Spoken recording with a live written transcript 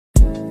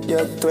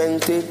You're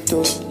 22,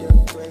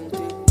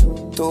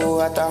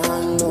 two at a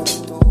handle.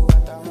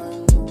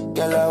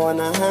 Girl, I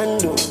wanna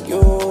handle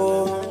you.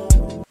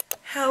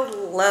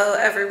 Hello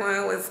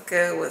everyone, what's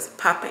good, what's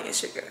poppin'?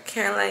 It's your girl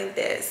Caroline,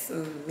 that's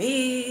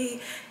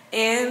me.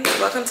 And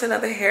welcome to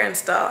another hair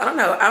install. I don't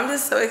know, I'm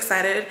just so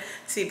excited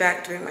to be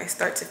back doing my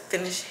start to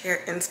finish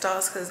hair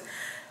installs because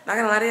not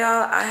gonna lie to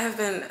y'all, I have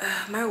been,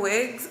 my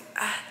wigs,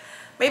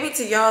 maybe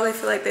to y'all they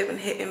feel like they've been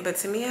hitting, but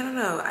to me, I don't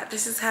know. I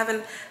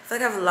feel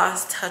like I've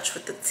lost touch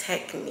with the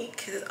technique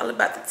because it's all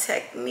about the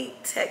technique.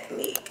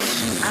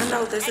 I don't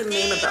know if there's a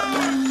meme about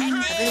that.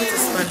 I think it's a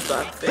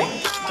SpongeBob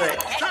thing,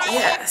 but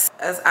yes,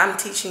 as I'm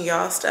teaching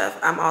y'all stuff,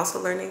 I'm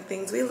also learning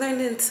things. We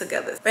learned it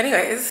together. But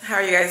anyways, how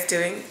are you guys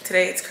doing?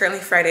 Today, it's currently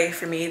Friday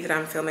for me that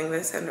I'm filming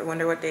this, and I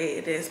wonder what day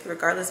it is, but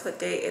regardless what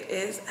day it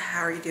is,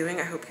 how are you doing?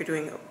 I hope you're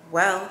doing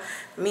well.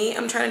 Me,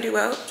 I'm trying to do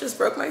well. Just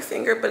broke my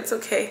finger, but it's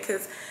okay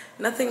because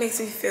nothing makes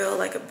me feel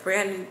like a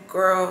brand new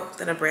girl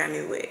than a brand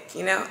new wig,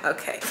 you know?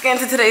 Okay, let's get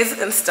into today's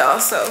install.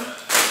 So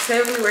today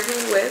we're gonna be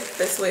working with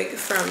this wig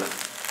from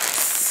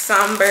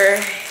Sunber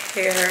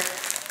Hair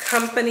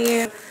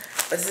Company.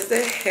 This is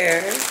their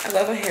hair. I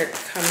love when hair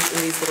comes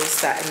in these little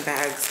satin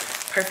bags.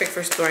 Perfect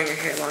for storing your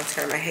hair long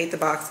term. I hate the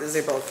boxes,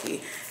 they're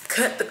bulky.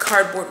 Cut the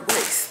cardboard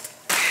waste.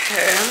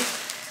 Okay.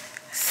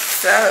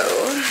 So,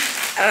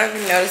 I don't know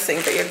if you're noticing,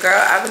 but your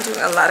girl, I've been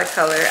doing a lot of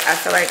color. I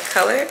feel like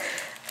color,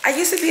 I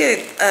used to be a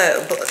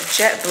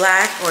jet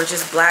black or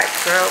just black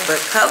girl, but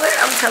color,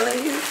 I'm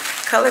telling you,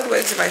 colored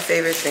wigs are my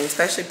favorite thing,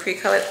 especially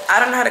pre-colored. I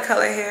don't know how to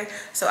color hair,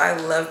 so I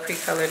love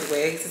pre-colored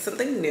wigs. It's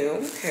something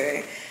new,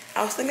 okay.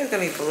 I was thinking it's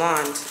gonna be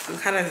blonde. I'm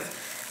kind of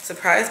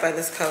surprised by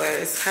this color.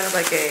 It's kind of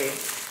like a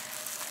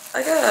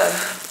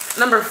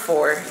number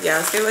 4. Yeah,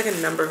 let's give it like a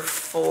number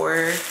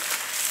 4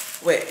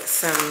 with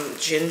some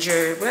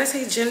ginger. When I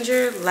say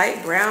ginger,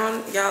 light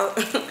brown, y'all,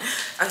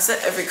 I've said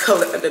every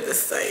color under the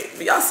site,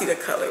 but y'all see the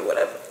color,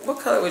 whatever. What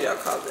color would y'all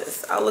call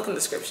this? I'll look in the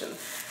description.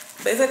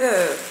 But it's like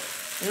a,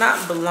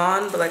 not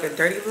blonde, but like a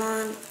dirty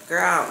blonde.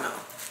 Girl, I don't know.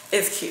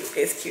 It's cute,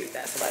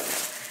 that's what I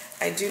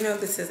know. I do know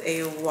this is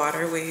a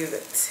water wave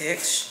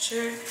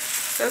texture.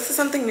 So this is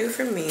something new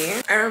for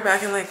me. I remember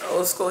back in like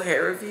old school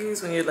hair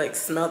reviews when you like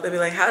smell, they'd be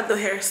like, how did the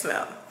hair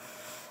smell?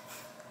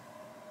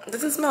 It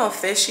doesn't smell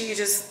fishy, it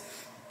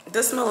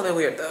does smell a bit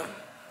weird though.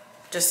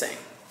 Just saying.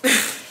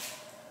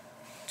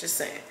 Just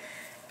saying.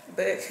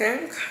 But it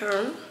can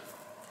come.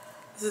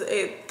 This is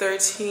a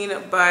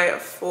 13 by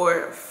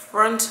 4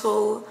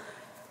 frontal.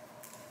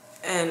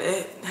 And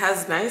it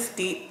has nice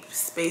deep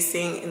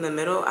spacing in the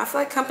middle. I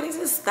feel like companies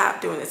have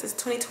stopped doing this. It's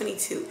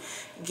 2022.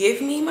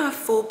 Give me my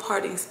full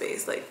parting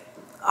space. Like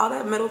all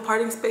that middle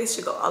parting space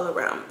should go all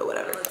around, but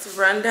whatever. Let's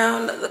run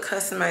down the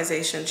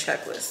customization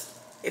checklist.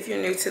 If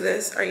you're new to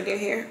this, are you new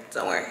here?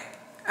 Don't worry.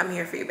 I'm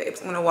here for you,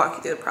 babes. I'm gonna walk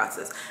you through the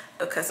process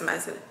of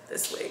customizing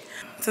this wig.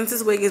 Since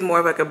this wig is more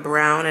of like a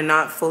brown and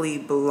not fully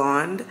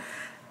blonde,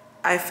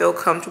 I feel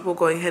comfortable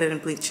going ahead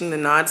and bleaching the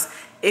knots.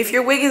 If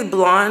your wig is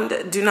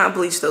blonde, do not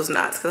bleach those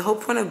knots. The whole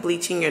point of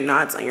bleaching your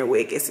knots on your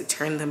wig is to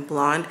turn them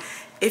blonde.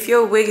 If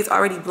your wig is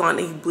already blonde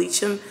and you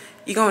bleach them,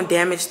 you're gonna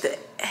damage the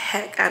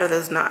heck out of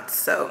those knots.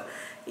 So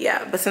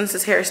yeah, but since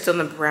this hair is still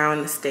in the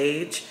brown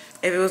stage,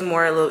 if it was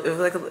more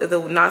if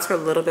the knots were a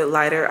little bit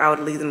lighter, I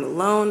would leave them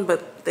alone,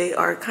 but they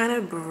are kind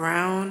of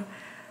brown.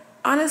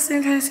 Honestly,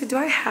 I'm trying to see, do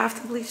I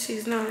have to bleach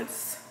these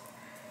knots?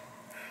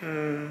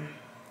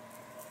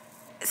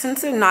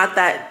 Since they're not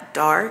that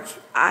dark,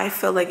 I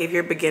feel like if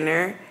you're a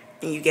beginner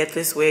and you get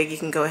this wig, you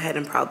can go ahead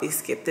and probably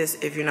skip this.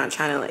 If you're not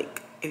trying to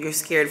like, if you're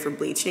scared for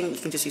bleaching, you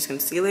can just use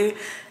concealer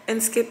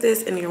and skip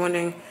this. And you're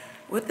wondering,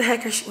 what the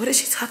heck what is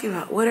she talking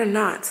about? What are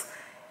knots?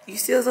 You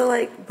see those little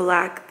like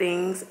black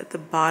things at the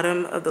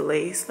bottom of the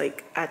lace,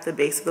 like at the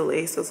base of the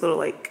lace, those little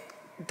like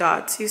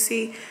dots you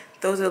see?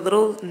 Those are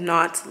little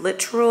knots,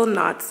 literal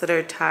knots that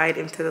are tied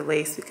into the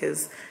lace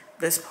because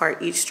this part,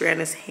 each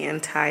strand is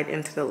hand tied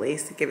into the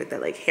lace to give it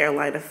that like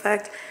hairline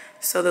effect.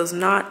 So those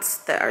knots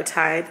that are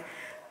tied,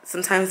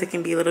 sometimes they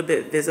can be a little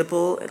bit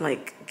visible and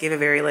like give a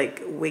very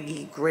like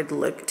wiggy grid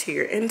look to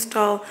your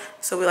install.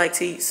 So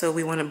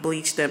we want to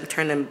bleach them,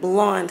 turn them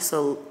blonde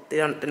so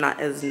they're not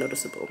as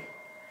noticeable.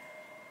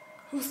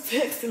 Who's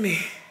texting me?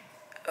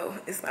 Oh,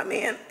 it's my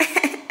man.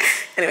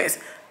 Anyways,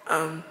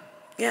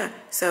 yeah,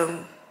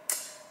 so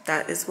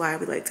that is why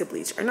we like to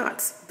bleach our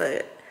knots.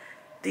 But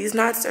these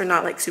knots are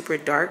not like super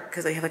dark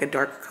because they have like a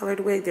dark colored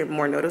wig. They're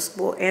more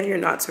noticeable, and your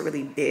knots are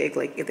really big.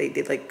 Like if they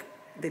did like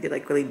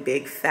really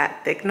big,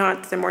 fat, thick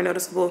knots, they're more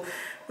noticeable.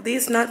 But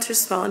these knots are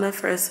small enough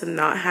for us to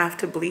not have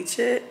to bleach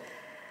it.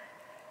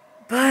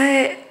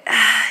 But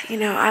you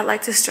know, I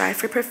like to strive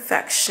for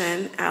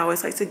perfection. I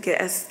always like to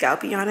get as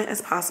scalpy on it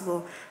as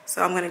possible.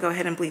 So I'm gonna go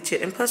ahead and bleach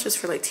it, and plus just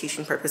for like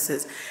teaching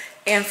purposes.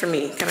 And for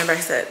me, remember I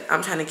said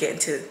I'm trying to get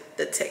into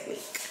the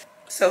technique.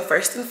 So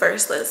first thing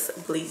first, let's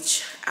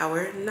bleach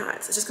our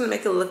knots. It's just gonna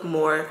make it look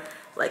more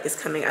like it's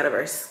coming out of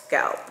our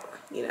scalp,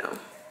 you know.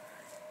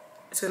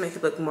 It's gonna make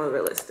it look more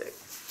realistic.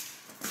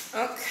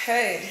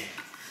 Okay,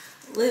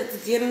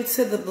 let's get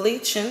into the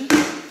bleaching.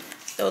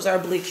 Those are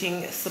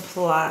bleaching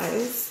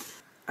supplies.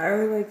 I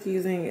really like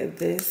using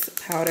this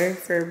powder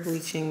for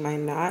bleaching my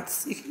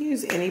knots. You can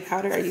use any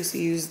powder. I used to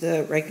use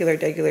the regular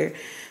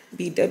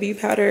BW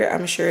powder.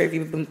 I'm sure if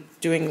you've been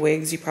doing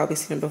wigs, you've probably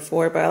seen it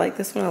before, but I like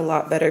this one a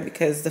lot better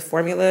because the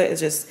formula is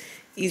just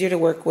easier to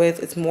work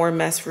with. It's more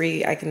mess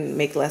free. I can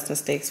make less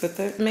mistakes with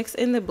it. Mix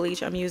in the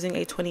bleach. I'm using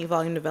a 20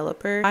 volume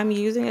developer. I'm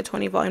using a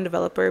 20 volume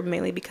developer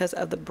mainly because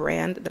of the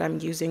brand that I'm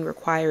using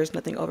requires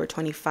nothing over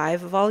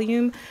 25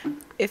 volume.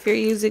 If you're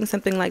using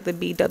something like the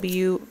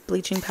BW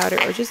bleaching powder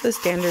or just the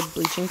standard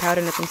bleaching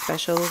powder, nothing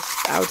special,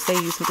 I would say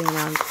use something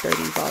around 30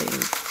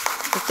 volume.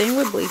 The thing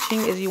with bleaching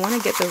is you want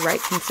to get the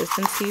right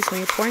consistency. So when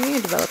you're pouring in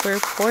your developer,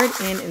 pour it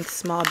in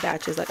small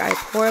batches. Like I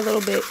pour a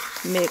little bit,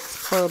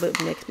 mix, pour a little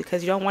bit, mix,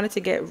 because you don't want it to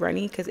get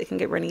runny because it can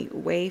get runny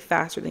way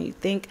faster than you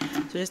think.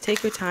 So just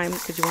take your time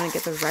because you want to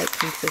get the right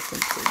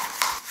consistency.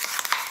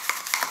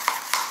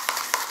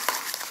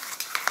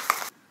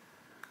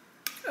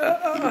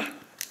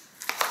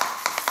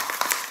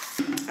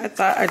 I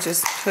thought I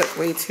just put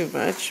way too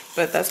much,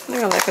 but that's one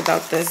thing I like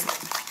about this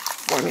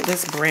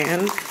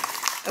brand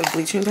of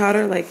bleaching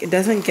powder. Like, it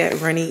doesn't get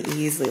runny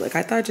easily. Like,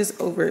 I thought I just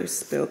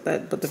overspilled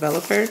the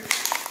developer.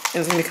 It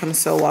was gonna become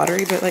so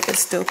watery, but like it's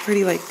still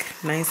pretty like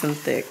nice and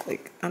thick.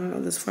 Like, I don't know,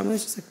 this formula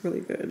is just like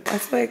really good. I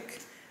feel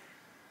like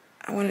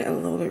I want it a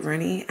little bit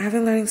runny. I've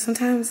been learning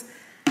sometimes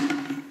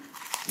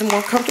the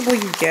more comfortable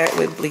you get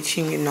with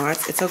bleaching your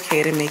knots, it's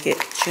okay to make it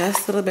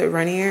just a little bit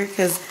runnier,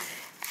 because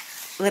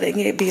letting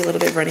it be a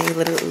little bit runny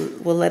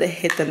will let it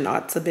hit the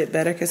knots a bit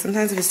better, because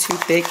sometimes if it's too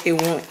thick, it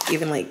won't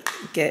even like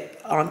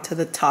get onto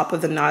the top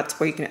of the knots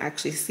where you can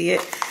actually see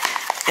it,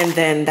 and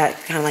then that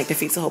kind of like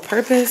defeats the whole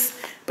purpose.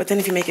 But then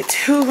if you make it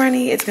too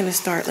runny, it's gonna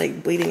start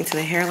like bleeding into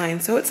the hairline.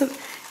 So it's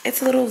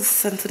a little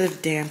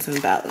sensitive dance and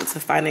balance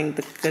of finding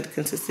the good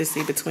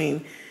consistency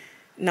between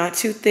not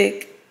too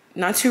thick,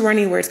 not too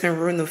runny where it's gonna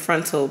ruin the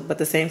frontal, but at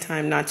the same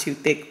time not too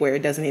thick where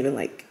it doesn't even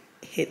like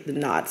hit the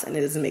knots and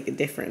it doesn't make a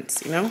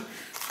difference, you know?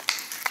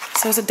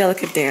 So it's a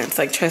delicate dance.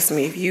 Like, trust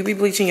me, if you be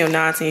bleaching your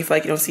knots and you feel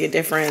like you don't see a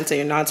difference or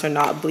your knots are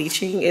not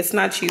bleaching, it's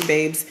not you,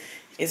 babes.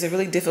 It's a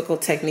really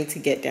difficult technique to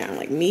get down.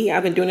 Like me,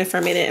 I've been doing it for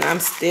a minute and I'm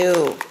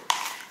still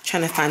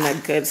trying to find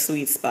that good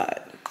sweet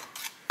spot.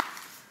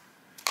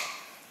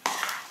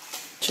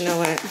 But you know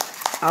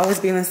what? I always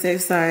be on the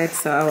safe side,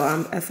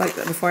 so I feel like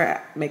before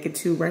I make it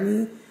too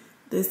runny,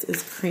 this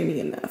is creamy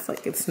enough.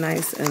 Like, it's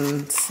nice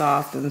and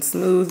soft and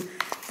smooth,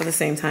 but at the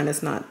same time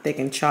it's not thick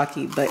and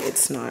chalky, but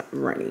it's not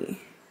runny.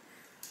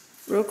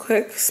 Real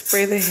quick,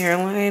 spray the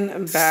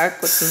hairline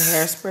back with some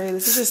hairspray.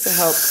 This is just to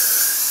help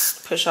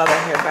push all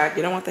that hair back.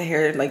 You don't want the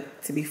hair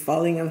like to be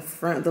falling in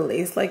front of the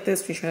lace like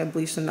this when you're trying to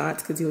bleach the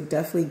knots, because you'll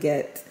definitely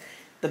get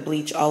the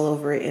bleach all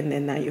over it, and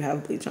then now you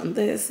have bleach on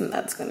this, and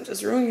that's gonna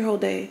just ruin your whole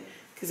day,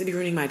 because it'd be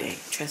ruining my day,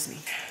 trust me.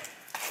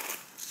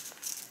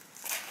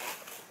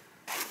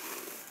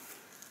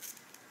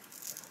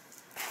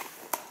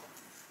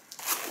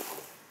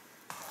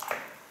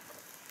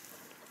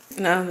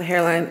 Now the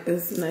hairline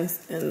is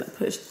nice and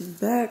pushed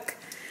back,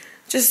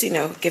 just, you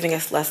know, giving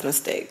us less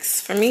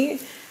mistakes. For me,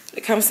 when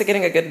it comes to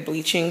getting a good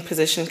bleaching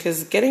position,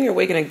 because getting your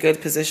wig in a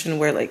good position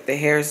where like the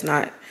hair is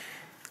not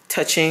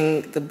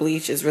touching the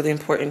bleach is really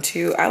important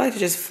too. I like to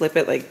just flip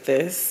it like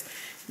this,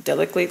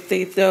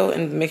 delicately though,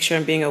 and make sure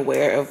I'm being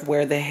aware of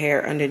where the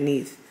hair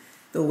underneath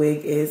the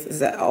wig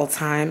is at all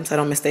times, so I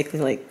don't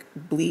mistakenly like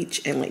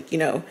bleach and like, you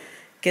know,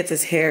 get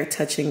this hair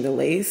touching the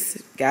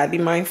lace. Gotta be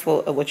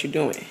mindful of what you're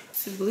doing.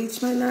 To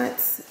bleach my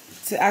knots,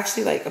 to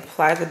actually like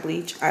apply the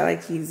bleach, I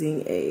like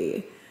using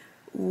a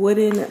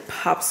wooden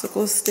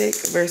popsicle stick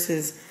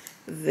versus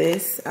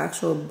this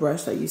actual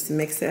brush that I used to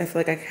mix it. I feel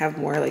like I have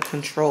more like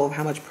control of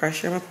how much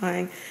pressure I'm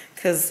applying,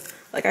 because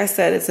like I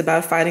said, it's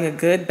about finding a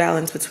good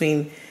balance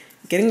between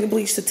getting the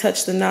bleach to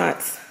touch the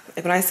knots.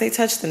 Like when I say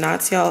touch the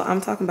knots, y'all, I'm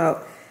talking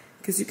about,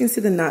 because you can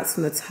see the knots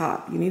from the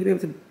top. You need to be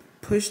able to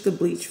push the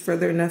bleach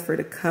further enough for it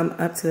to come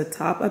up to the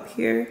top up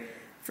here,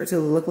 for it to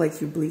look like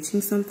you're bleaching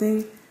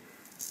something.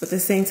 But at the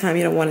same time,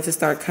 you don't want it to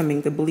start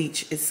coming, the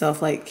bleach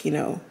itself, like, you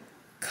know,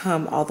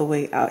 come all the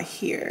way out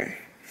here.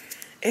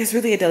 It's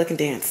really a delicate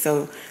dance.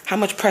 So how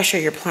much pressure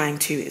you're applying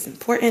to is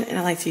important. And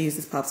I like to use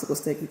this popsicle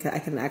stick because I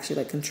can actually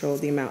like control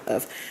the amount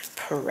of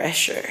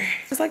pressure.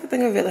 It's like the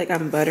thing of it, like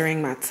I'm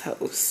buttering my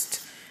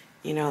toast.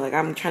 You know, like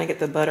I'm trying to get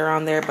the butter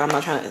on there, but I'm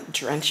not trying to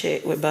drench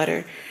it with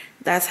butter.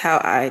 That's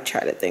how I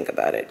try to think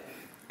about it.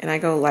 And I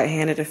go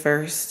light-handed at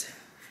first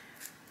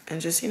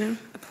and just, you know,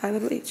 apply the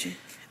bleach.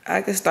 I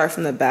like to start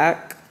from the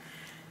back,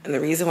 and the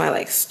reason why I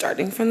like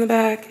starting from the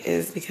back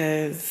is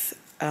because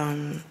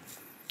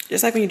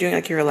just like when you're doing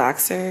like your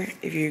relaxer,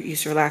 if you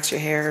used to relax your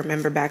hair,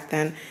 remember back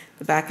then,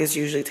 the back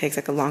usually takes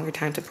like a longer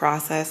time to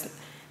process.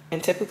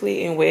 And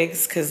typically in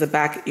wigs, because the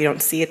back, you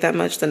don't see it that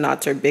much, the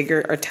knots are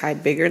bigger or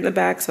tied bigger in the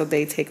back, so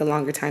they take a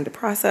longer time to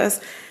process.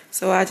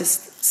 So I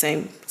just,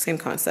 same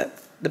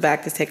concept. The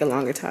back just take a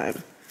longer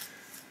time.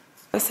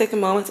 Let's take a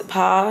moment to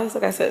pause.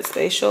 Like I said,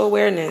 spatial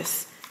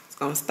awareness.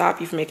 It's gonna stop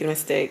you from making a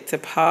mistake. To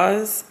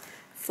pause,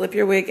 flip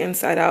your wig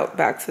inside out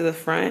back to the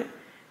front,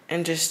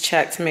 and just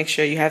check to make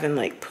sure you haven't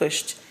like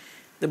pushed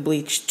the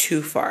bleach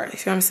too far. You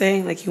see what I'm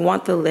saying? Like you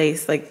want the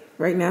lace, like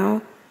right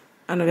now,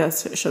 I don't know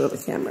if I'll show the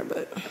camera,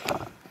 but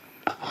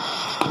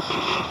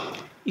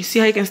you see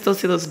how you can still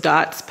see those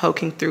dots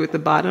poking through at the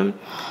bottom?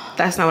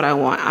 That's not what I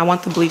want. I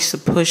want the bleach to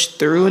push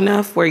through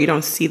enough where you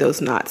don't see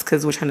those knots,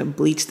 because we're trying to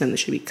bleach them. They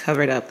should be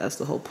covered up. That's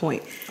the whole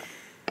point.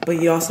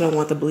 But you also don't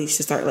want the bleach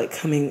to start like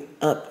coming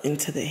up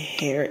into the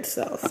hair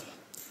itself.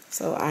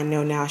 So I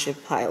know now I should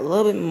apply a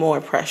little bit more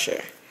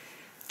pressure.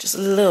 Just a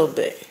little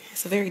bit.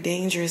 It's a very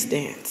dangerous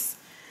dance.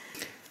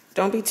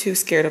 Don't be too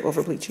scared of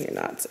over bleaching your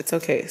knots. It's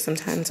okay.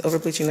 Sometimes over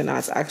bleaching the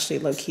knots actually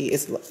low key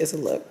is a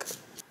look.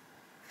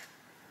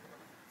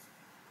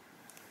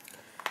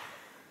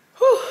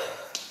 Whew.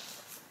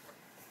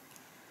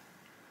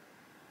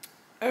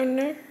 Oh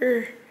no.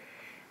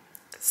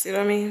 See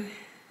what I mean?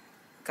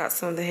 Got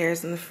some of the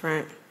hairs in the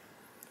front.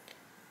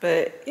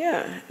 But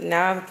yeah,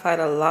 now I've applied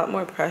a lot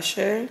more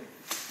pressure.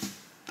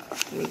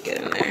 Let me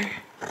get in there.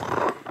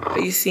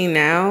 But you see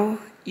now,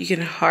 you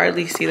can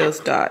hardly see those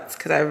dots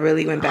because I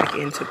really went back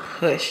in to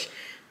push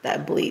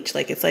that bleach.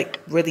 Like it's like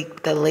really,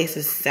 the lace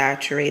is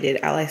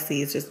saturated. All I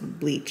see is just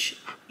bleach,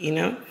 you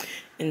know?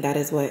 And that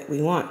is what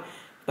we want.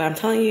 But I'm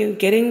telling you,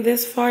 getting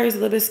this far is a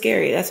little bit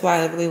scary. That's why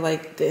I really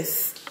like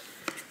this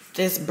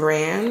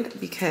brand,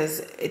 because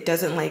it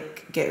doesn't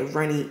like get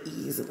runny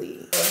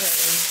easily. Go ahead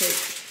and take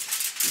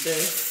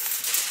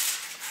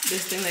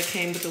this thing that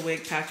came with the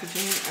wig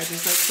packaging. I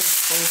just like to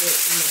fold it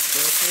in the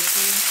foil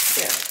paper.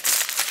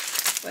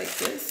 Yeah, like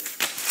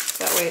this.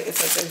 That way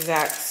it's like the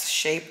exact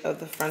shape of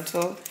the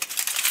frontal.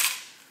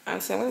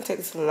 So I'm gonna take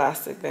this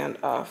elastic band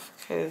off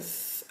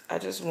because I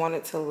just want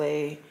it to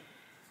lay,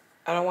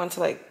 I don't want it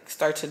to like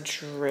start to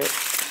drip.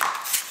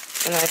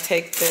 And then I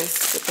take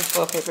this with the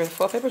foil paper. The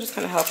foil paper just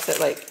kind of helps it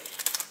like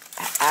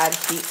add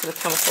heat to the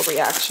chemical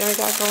reaction we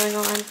got going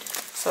on.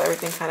 So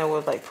everything kind of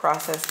would like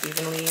process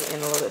evenly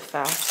and a little bit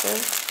faster.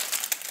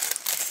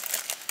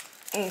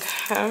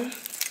 Okay.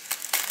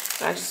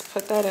 I just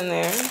put that in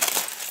there.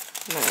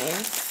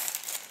 Nice.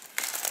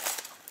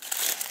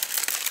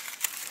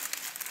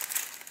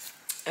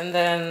 And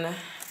then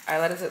I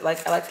like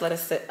to let it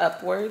sit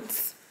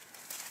upwards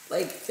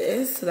like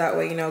this, so that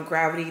way, you know,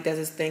 gravity does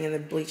its thing and the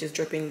bleach is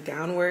dripping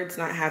downwards,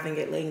 not having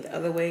it laying the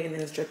other way and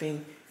then it's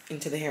dripping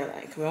into the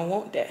hairline. We don't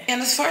want that.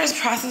 And as far as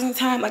processing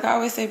time, like I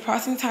always say,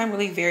 processing time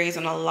really varies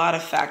on a lot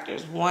of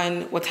factors.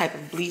 One, what type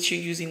of bleach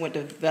you're using, what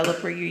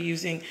developer you're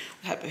using,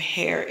 what type of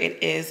hair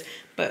it is.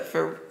 But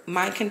for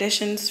my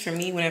conditions, for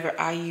me, whenever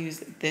I use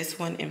this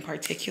one in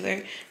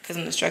particular, because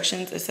in the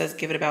instructions it says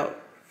give it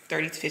about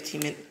 30 to 50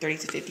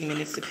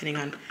 minutes depending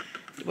on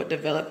what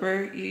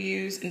developer you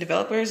use. And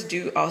developers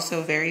do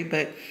also vary,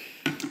 but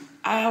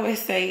I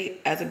always say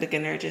as a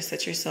beginner, just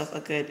set yourself a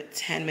good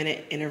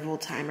 10-minute interval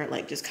timer.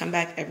 Like just come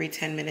back every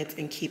 10 minutes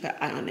and keep an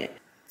eye on it.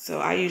 So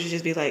I usually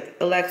just be like,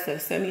 Alexa,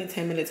 set me a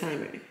 10-minute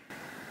timer.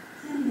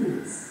 10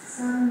 minutes,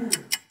 7 minutes.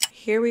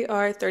 Here we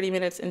are 30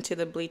 minutes into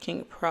the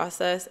bleaching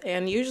process,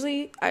 and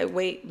usually I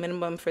wait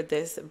minimum for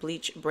this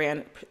bleach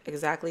brand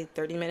exactly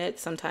 30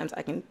 minutes. Sometimes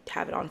I can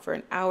have it on for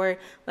an hour.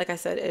 Like I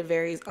said, it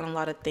varies on a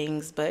lot of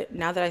things, but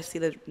now that I see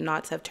the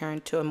knots have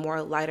turned to a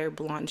more lighter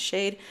blonde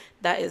shade,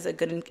 that is a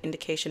good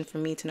indication for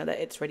me to know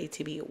that it's ready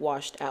to be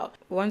washed out.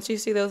 Once you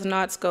see those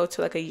knots go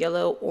to like a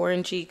yellow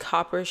orangey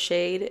copper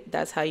shade,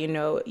 that's how you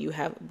know you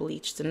have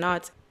bleached the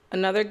knots.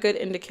 Another good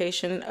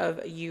indication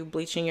of you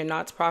bleaching your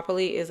knots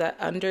properly is that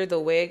under the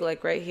wig,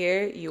 like right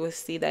here, you will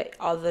see that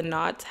all the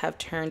knots have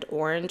turned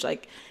orange.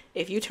 Like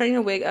if you turn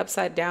your wig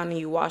upside down and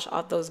you wash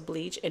off those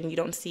bleach and you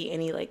don't see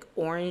any like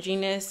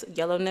oranginess,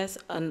 yellowness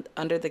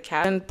under the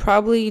cap, and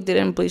probably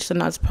didn't bleach the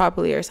knots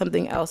properly or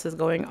something else is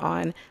going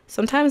on.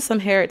 Sometimes some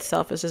hair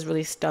itself is just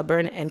really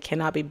stubborn and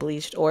cannot be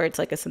bleached, or it's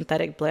like a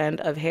synthetic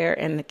blend of hair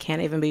and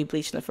can't even be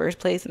bleached in the first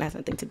place and has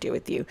nothing to do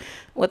with you.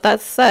 With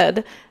that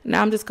said,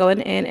 now I'm just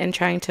going in and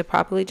trying to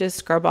properly just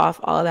scrub off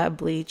all of that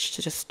bleach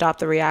to just stop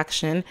the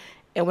reaction.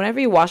 And whenever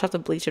you wash off the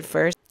bleach at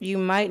first, you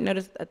might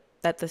notice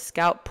that the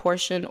scalp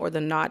portion or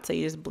the knots that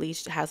you just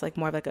bleached has like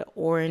more of like an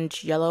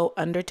orange yellow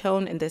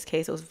undertone. In this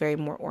case, it was very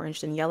more orange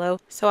than yellow.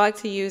 So I like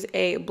to use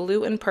a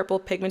blue and purple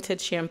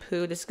pigmented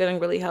shampoo. This is going to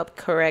really help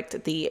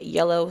correct the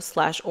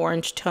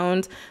yellow/orange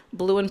tones.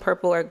 Blue and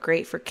purple are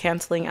great for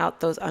canceling out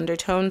those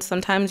undertones.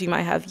 Sometimes you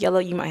might have yellow,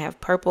 you might have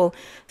purple.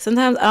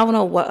 Sometimes I don't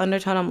know what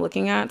undertone I'm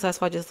looking at. So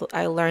that's why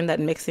I learned that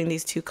mixing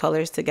these two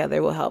colors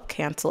together will help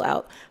cancel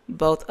out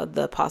both of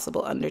the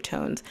possible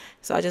undertones.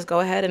 So I just go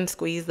ahead and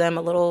squeeze them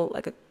a little,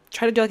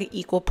 try to do like an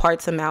equal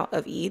parts amount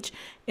of each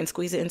and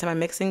squeeze it into my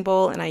mixing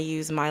bowl. And I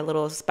use my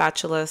little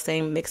spatula,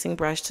 same mixing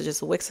brush, to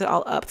just whisk it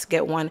all up to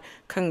get one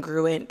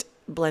congruent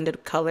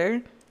blended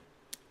color.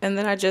 And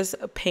then I just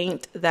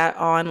paint that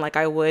on like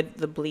I would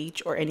the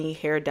bleach or any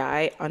hair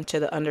dye onto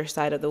the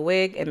underside of the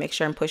wig and make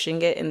sure I'm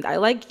pushing it. And I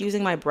like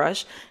using my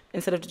brush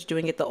instead of just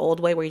doing it the old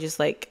way where you just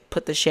like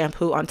put the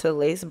shampoo onto the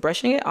lace.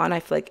 Brushing it on, I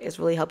feel like is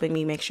really helping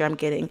me make sure I'm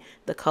getting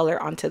the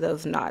color onto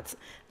those knots.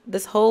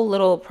 This whole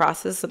little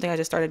process is something I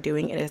just started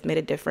doing, and it's made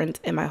a difference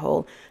in my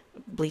whole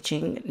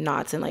bleaching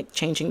knots and like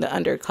changing the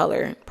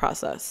undercolor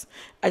process.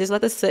 I just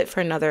let this sit for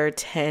another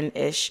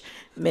 10-ish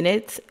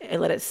minutes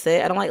and let it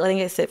sit. I don't like letting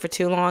it sit for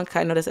too long because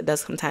I notice it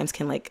does sometimes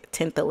can like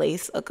tint the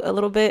lace a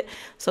little bit.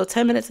 So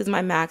 10 minutes is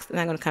my max, and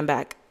I'm going to come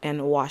back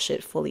and wash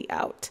it fully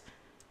out.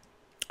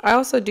 I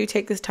also do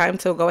take this time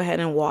to go ahead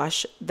and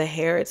wash the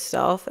hair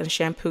itself and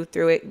shampoo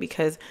through it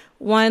because,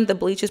 one, the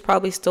bleach is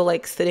probably still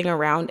like sitting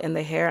around in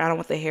the hair. I don't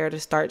want the hair to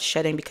start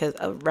shedding because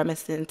of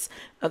reminiscence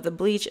of the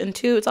bleach. And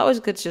two, it's always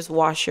good to just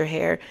wash your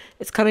hair.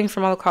 It's coming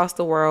from all across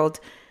the world.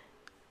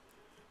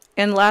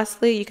 And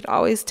lastly, you can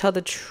always tell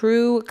the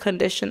true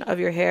condition of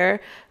your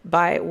hair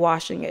by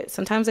washing it.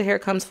 Sometimes the hair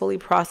comes fully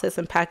processed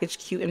and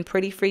packaged cute and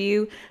pretty for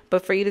you,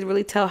 but for you to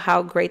really tell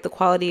how great the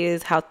quality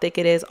is, how thick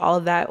it is, all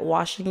of that,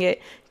 washing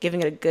it,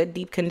 giving it a good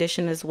deep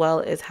condition as well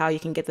is how you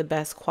can get the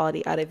best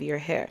quality out of your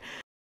hair.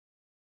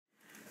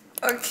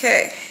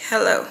 Okay,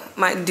 hello,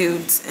 my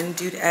dudes and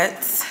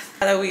dudettes.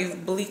 Now that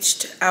we've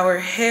bleached our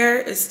hair,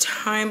 it's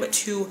time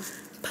to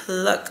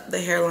pluck the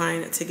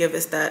hairline to give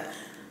us that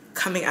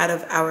coming out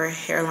of our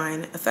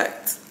hairline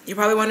effect. You're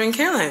probably wondering,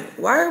 Caroline,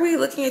 why are we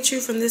looking at you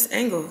from this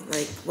angle?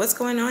 Like, what's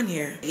going on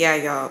here? Yeah,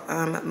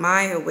 y'all,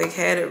 my wig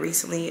head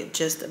recently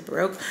just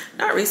broke.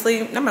 Not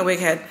recently, not my wig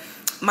head.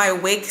 My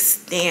wig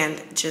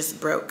stand just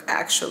broke,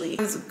 actually.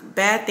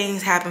 Bad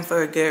things happen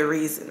for a good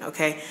reason,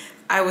 okay?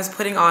 I was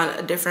putting on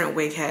a different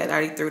wig head. I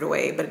already threw it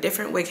away, but a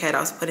different wig head. I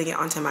was putting it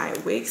onto my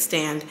wig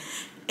stand,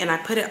 and I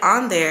put it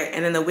on there,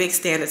 and then the wig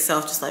stand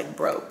itself just like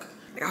broke.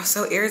 I was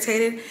so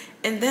irritated.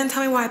 And then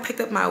tell me why I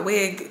picked up my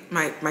wig,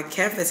 my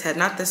canvas head,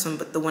 not this one,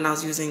 but the one I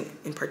was using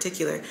in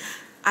particular.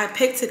 I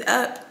picked it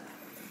up.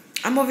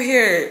 I'm over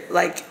here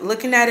like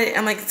looking at it.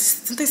 I'm like,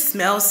 something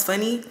smells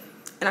funny.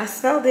 And I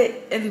smelled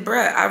it, and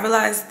bruh, I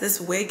realized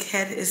this wig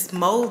head is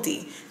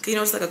moldy. Cause you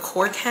know, it's like a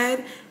cork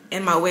head,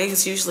 and my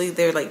wigs usually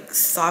they're like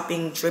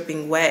sopping,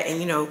 dripping wet, and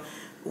you know,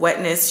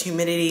 wetness,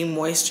 humidity,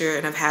 moisture,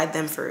 and I've had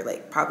them for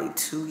like probably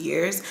 2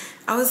 years.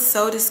 I was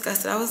so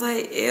disgusted. I was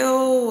like,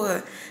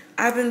 ew.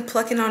 I've been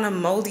plucking on a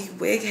moldy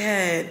wig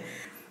head.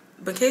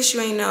 But in case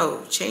you ain't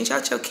know, change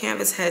out your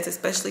canvas heads,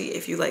 especially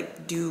if you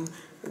like do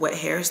wet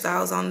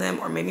hairstyles on them,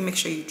 or maybe make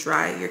sure you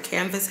dry your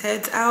canvas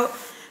heads out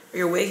or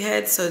your wig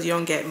heads so you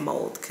don't get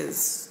mold,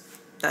 because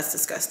that's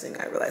disgusting.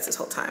 I realized this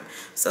whole time.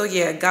 So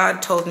yeah,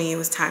 God told me it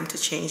was time to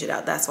change it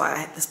out. That's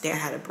why the stand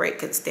had to break,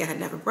 because the stand had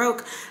never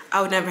broke.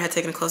 I would never have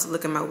taken a closer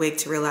look at my wig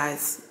to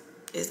realize,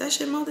 is that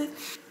shit molded?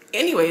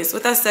 Anyways,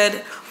 with that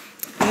said,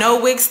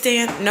 no wig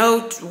stand,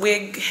 no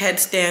wig head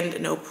stand,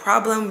 no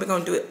problem. We're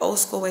gonna do it old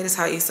school way. This is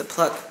how I used to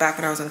pluck back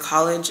when I was in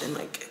college and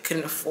like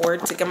couldn't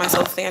afford to get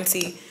myself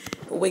fancy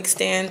wig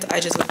stand. I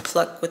just would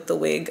pluck with the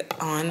wig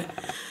on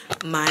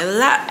my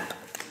lap.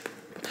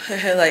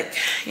 Like,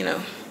 you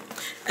know,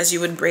 as you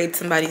would braid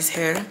somebody's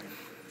hair.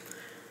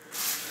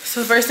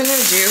 So first thing I'm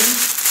gonna do,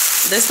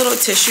 this little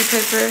tissue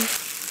paper,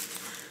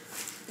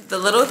 the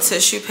little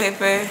tissue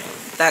paper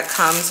that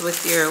comes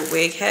with your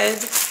wig head,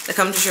 that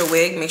comes with your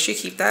wig, make sure you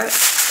keep that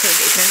because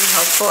it can be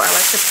helpful. I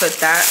like to put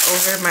that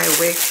over my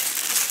wig.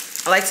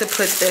 I like to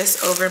put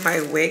this over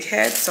my wig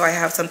head so I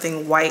have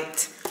something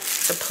white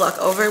to pluck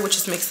over, which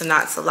just makes the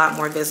knots a lot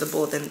more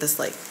visible than this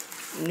like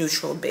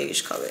neutral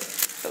beige color.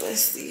 So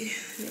let's see.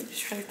 Let me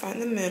just try to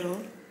find the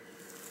middle.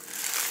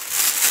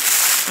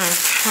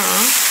 Okay.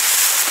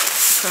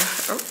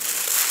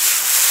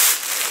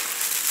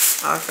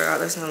 Oh, I forgot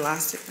there's an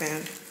elastic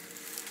band.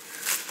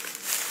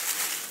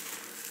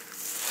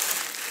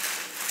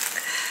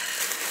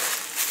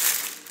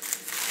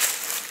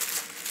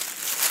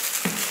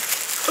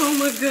 Oh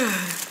my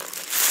God.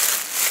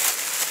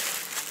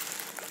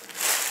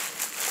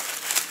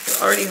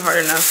 It's already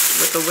hard enough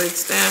with the wig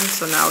stand,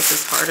 so now it's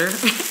just harder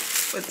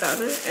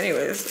without it.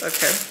 Anyways,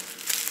 okay.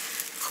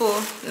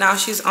 Cool. Now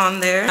she's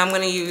on there. I'm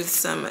gonna use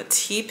some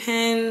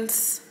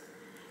T-pins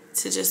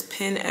to just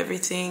pin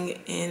everything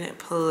in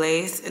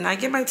place. And I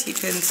get my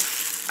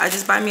T-pins, I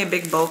just buy me a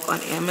big bulk on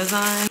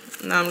Amazon.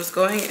 Now I'm just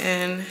going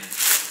in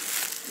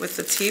with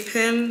the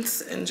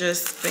T-pins and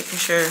just making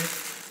sure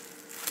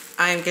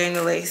I am getting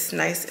the lace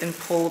nice and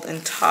pulled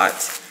and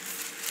taut.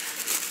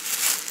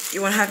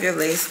 You want to have your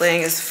lace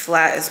laying as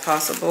flat as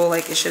possible.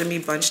 Like, it shouldn't be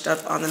bunched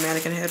up on the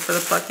mannequin head for the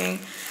plucking.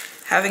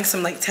 Having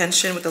some like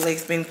tension with the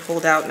lace being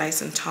pulled out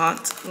nice and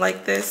taut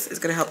like this is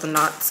going to help the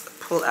knots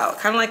pull out.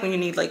 Kind of like when you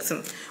need like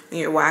some, when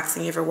you're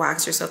waxing, you ever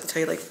wax yourself to tell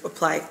you like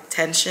apply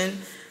tension,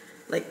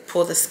 like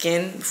pull the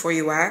skin before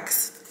you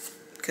wax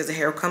because the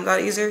hair comes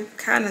out easier.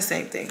 Kind of the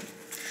same thing.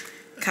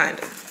 Kind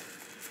of.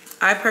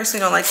 I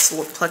personally don't like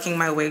plucking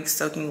my wigs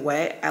soaking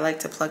wet. I like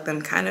to pluck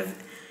them kind of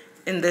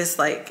in this,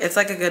 like, it's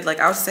like a good, like,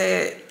 I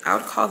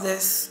would call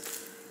this,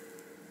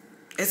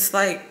 it's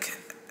like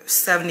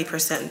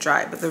 70%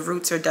 dry, but the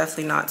roots are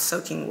definitely not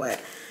soaking wet.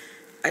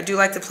 I do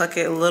like to pluck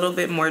it a little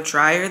bit more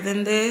drier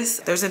than this.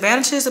 There's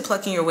advantages to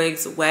plucking your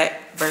wigs wet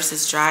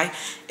versus dry.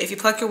 If you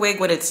pluck your wig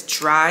when it's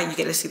dry, you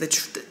get to see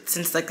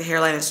since like the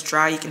hairline is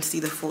dry, you can see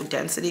the full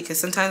density, because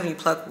sometimes when you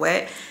pluck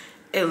wet,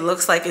 it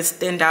looks like it's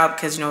thinned out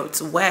because, you know,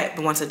 it's wet,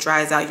 but once it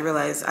dries out, you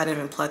realize I didn't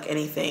even pluck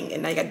anything,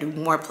 and now you gotta do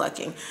more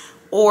plucking.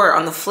 Or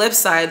on the flip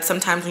side,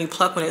 sometimes when you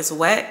pluck when it's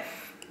wet,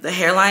 the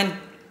hairline,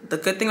 the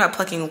good thing about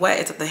plucking wet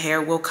is that the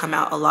hair will come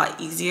out a lot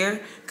easier,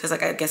 because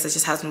like I guess it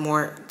just has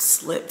more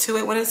slip to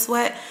it when it's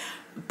wet.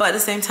 But at the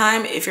same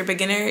time, if you're a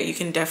beginner, you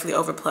can definitely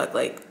over pluck.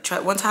 Like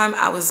one time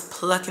I was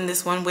plucking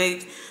this one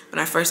wig when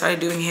I first started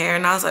doing hair,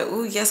 and I was like,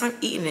 oh yes, I'm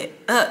eating it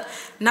up.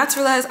 Not to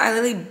realize I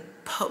literally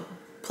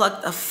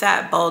plucked a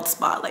fat bald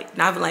spot, like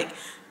not even like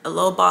a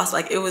low bald,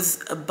 like it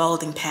was a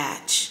balding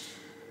patch.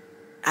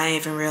 I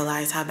didn't even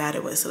realize how bad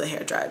it was till the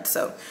hair dried.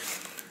 So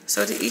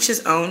to each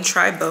his own,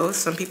 try both.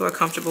 Some people are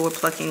comfortable with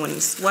plucking when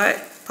it's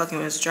wet, plucking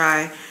when it's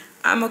dry.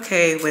 I'm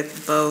okay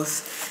with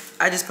both.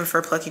 I just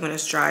prefer plucking when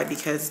it's dry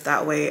because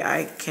that way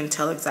I can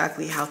tell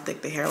exactly how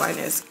thick the hairline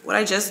is. What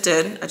I just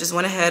did, I just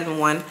went ahead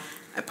and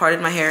I parted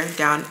my hair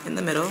down in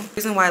the middle. The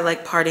reason why I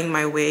like parting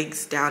my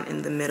wigs down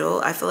in the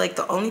middle, I feel like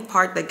the only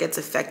part that gets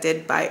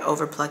affected by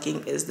over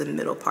plucking is the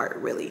middle part,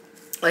 really.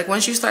 Like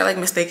once you start like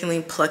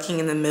mistakenly plucking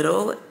in the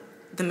middle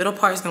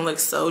part is gonna look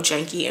so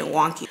janky and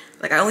wonky.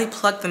 Like I only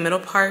pluck the middle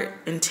part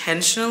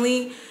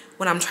intentionally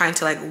when I'm trying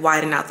to like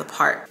widen out the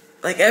part.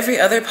 Like every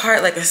other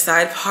part, like a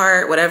side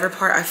part, whatever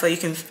part, I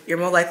feel you're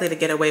more likely to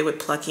get away with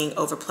plucking.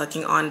 Over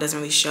plucking on doesn't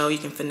really show, you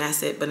can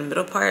finesse it, but the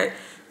middle part,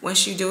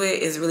 once you do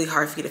it, it's really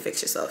hard for you to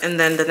fix yourself. And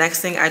then the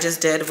next thing I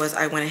just did was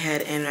I went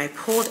ahead and I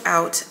pulled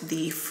out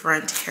the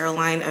front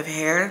hairline of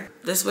hair.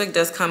 This wig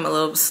does come a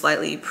little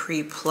slightly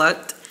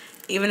pre-plucked.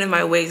 Even if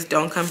my wigs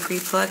don't come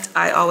pre-plucked,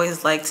 I always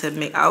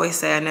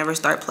say I never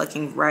start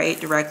plucking right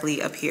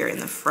directly up here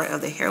in the front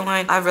of the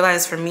hairline. I've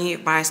realized for me,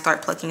 when I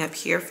start plucking up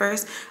here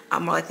first,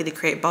 I'm more likely to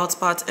create bald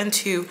spots. And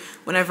two,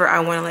 whenever I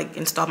want to like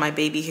install my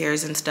baby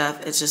hairs and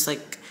stuff, it's just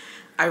like,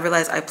 I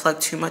realize I pluck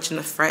too much in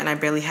the front and I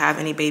barely have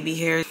any baby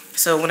hairs.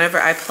 So whenever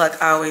I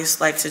pluck, I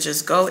always like to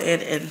just go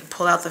in and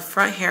pull out the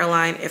front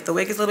hairline. If the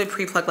wig is a little bit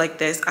pre-plucked like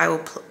this, I will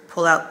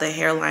pull out the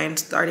hairline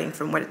starting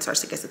from when it starts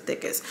to get the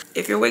thickest.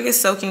 If your wig is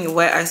soaking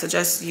wet, I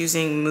suggest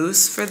using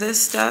mousse for this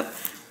step.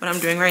 What I'm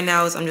doing right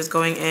now is I'm just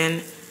going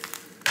in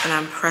and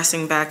I'm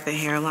pressing back the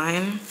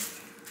hairline.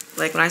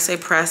 Like when I say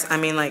press, I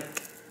mean like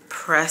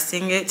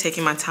pressing it,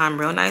 taking my time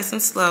real nice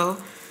and slow,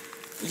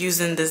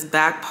 using this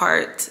back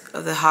part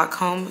of the hot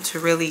comb to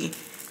really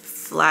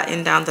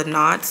flatten down the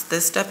knots.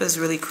 This step is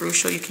really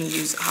crucial. You can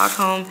use a hot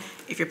comb.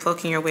 If you're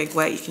plucking your wig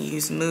wet, you can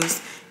use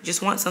mousse. You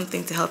just want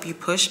something to help you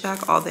push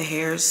back all the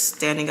hairs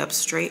standing up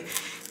straight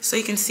so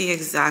you can see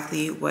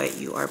exactly what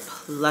you are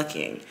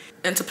plucking.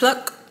 And to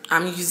pluck,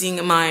 I'm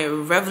using my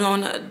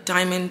Revlon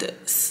Diamond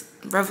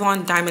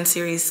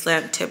Series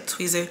Slant Tip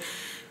Tweezer.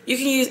 You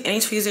can use any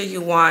tweezer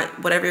you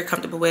want, whatever you're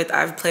comfortable with.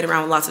 I've played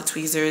around with lots of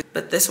tweezers,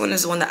 but this one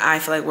is the one that I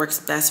feel like works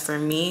best for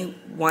me.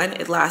 One,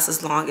 it lasts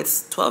as long.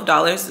 It's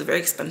 $12. It's a very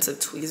expensive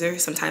tweezer.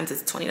 Sometimes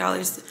it's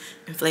 $20.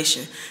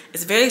 Inflation.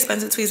 It's a very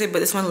expensive tweezer, but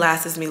this one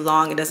lasts me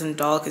long. It doesn't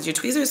dull, because your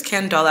tweezers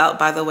can dull out,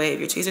 by the way. If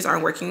your tweezers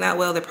aren't working that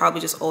well, they're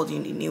probably just old. You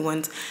need new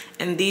ones.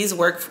 And these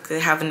work. They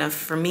have enough,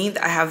 for me,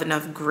 I have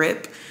enough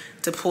grip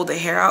to pull the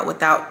hair out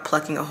without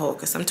plucking a hole,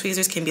 because some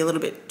tweezers can be a little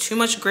bit too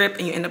much grip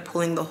and you end up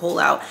pulling the hole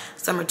out.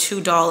 Some are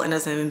too dull and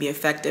doesn't even be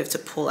effective to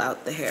pull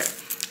out the hair.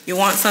 You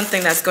want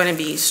something that's going to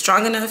be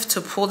strong enough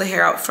to pull the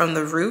hair out from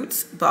the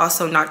roots, but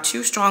also not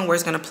too strong where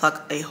it's going to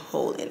pluck a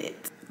hole in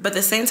it. But at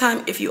the same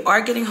time, if you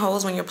are getting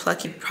holes when you're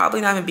plucking, probably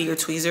not even be your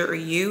tweezer or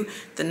you.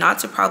 The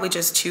knots are probably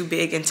just too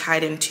big and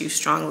tied in too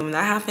strongly. When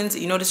that happens,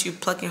 you notice you're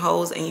plucking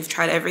holes and you've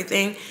tried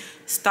everything,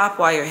 stop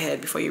while you're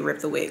ahead before you rip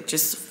the wig.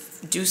 Just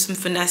do some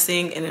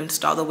finessing and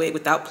install the wig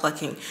without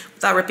plucking,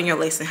 without ripping your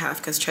lace in half,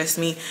 because trust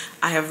me,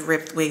 I have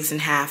ripped wigs in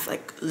half,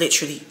 like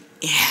literally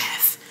in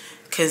half,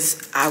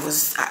 because I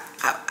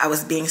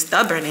was being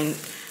stubborn and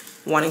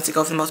wanting to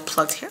go for the most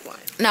plucked hairline.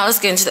 Now let's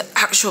get into the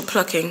actual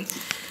plucking.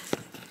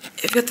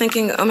 If you're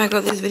thinking, oh my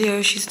god, this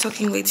video, she's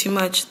talking way too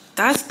much,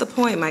 that's the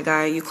point, my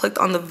guy. You clicked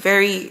on the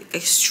very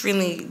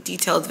extremely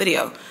detailed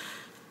video.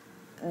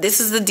 This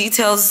is the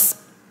details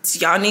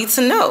y'all need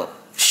to know.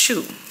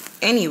 Shoot.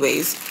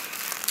 Anyways,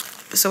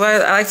 so I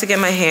like to get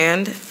my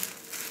hand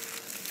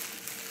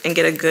and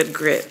get a good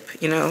grip,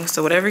 you know?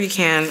 So whatever you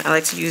can, I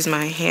like to use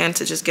my hand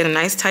to just get a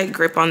nice tight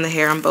grip on the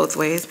hair on both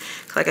ways.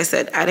 Like I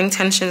said, adding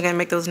tension is gonna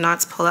make those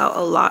knots pull out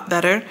a lot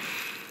better.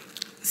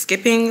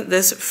 Skipping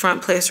this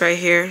front place right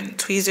here,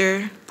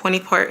 tweezer, pointy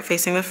part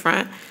facing the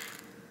front,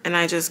 and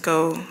I just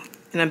go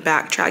in a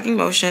back dragging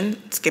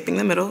motion, skipping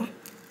the middle,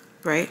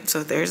 right?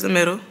 So there's the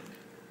middle,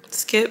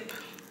 skip,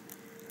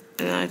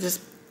 and I just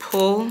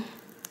pull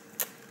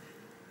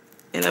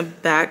in a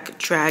back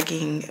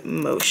dragging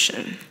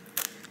motion.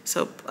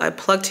 So I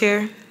plucked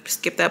here,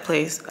 skip that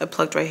place. I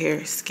plucked right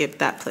here, skip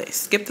that place.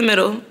 Skip the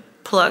middle,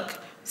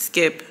 pluck,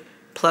 skip,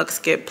 pluck,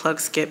 skip, pluck,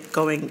 skip,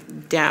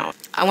 going down.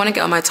 I want to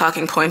get all my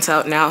talking points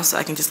out now so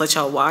I can just let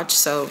y'all watch.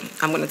 So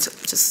I'm going to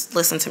just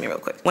listen to me real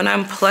quick. When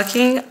I'm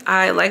plucking,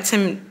 I like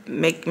to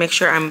make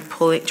sure I'm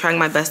trying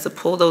my best to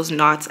pull those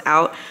knots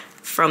out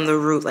from the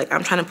root. Like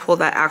I'm trying to pull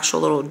that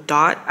actual little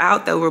dot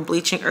out that we were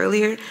bleaching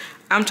earlier.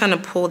 I'm trying to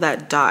pull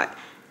that dot.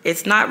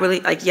 It's not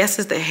really, like, yes,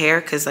 it's the hair,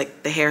 because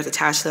like the hair is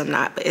attached to the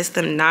knot, but it's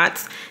the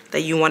knots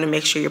that you want to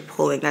make sure you're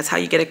pulling. That's how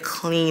you get a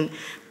clean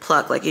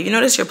pluck. Like if you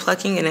notice you're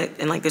plucking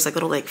and like there's like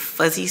little like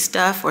fuzzy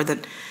stuff, or the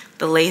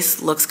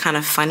lace looks kind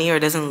of funny, or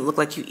it doesn't look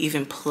like you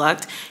even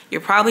plucked,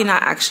 you're probably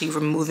not actually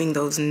removing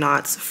those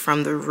knots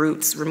from the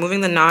roots.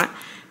 Removing the knot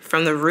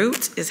from the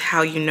root is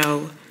how you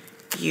know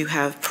you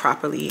have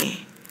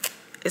properly,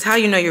 is how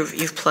you know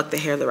you've plucked the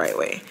hair the right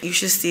way. You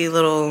should see a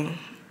little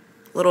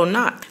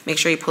knot. Make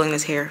sure you're pulling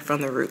this hair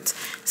from the roots.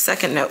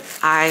 Second note,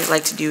 I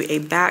like to do a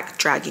back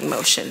dragging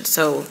motion.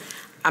 So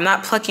I'm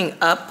not plucking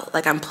up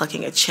like I'm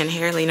plucking a chin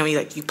hair. You know,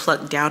 you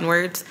pluck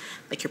downwards,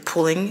 like you're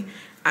pulling.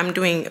 I'm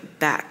doing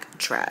back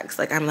drags.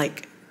 Like I'm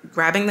like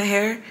grabbing the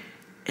hair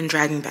and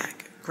dragging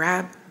back.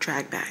 Grab,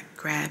 drag back,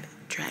 grab,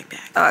 drag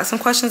back. Some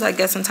questions I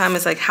get sometimes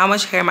is like, how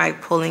much hair am I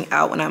pulling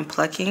out when I'm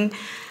plucking?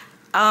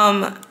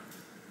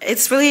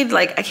 It's really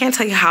like, I can't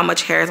tell you how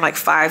much hair, like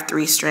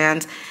 3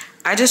 strands.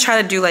 I just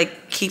try to do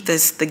like, keep the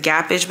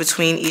gappage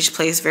between each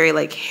place very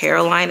like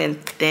hairline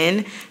and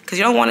thin, because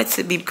you don't want it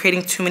to be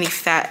creating too many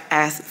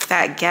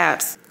fat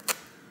gaps.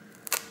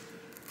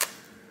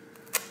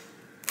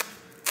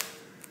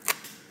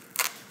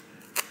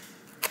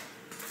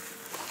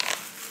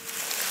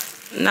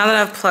 Now that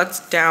I've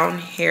plucked down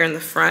here in the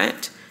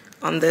front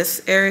on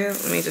this area,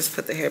 let me just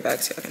put the hair back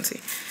so y'all can see.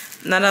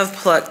 Now that I've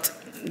plucked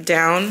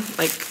down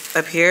like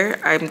up here,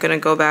 I'm gonna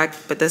go back,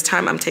 but this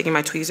time I'm taking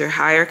my tweezer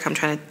higher because I'm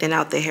trying to thin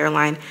out the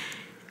hairline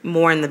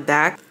more in the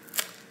back.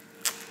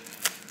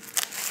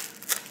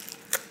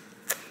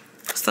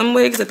 Some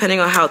wigs, depending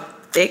on how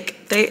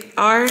thick they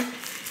are,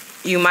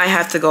 you might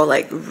have to go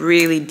like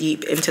really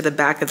deep into the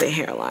back of the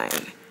hairline.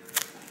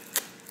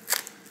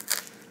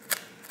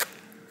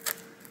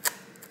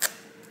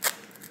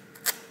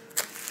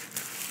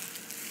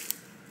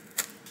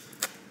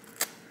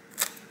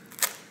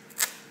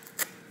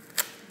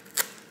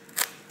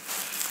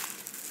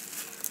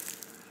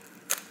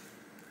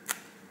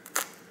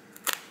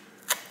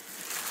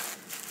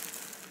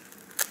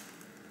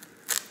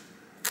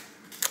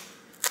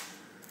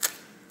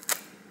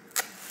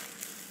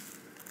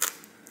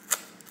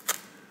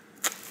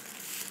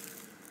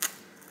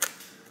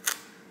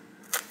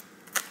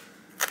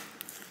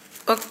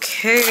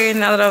 Okay,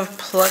 now that I've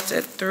plucked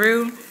it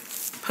through,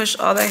 push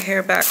all that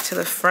hair back to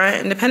the front.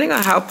 And depending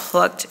on how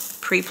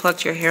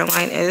pre-plucked your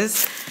hairline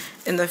is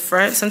in the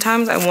front,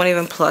 sometimes I won't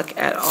even pluck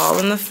at all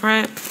in the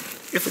front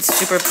if it's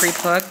super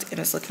pre-plucked and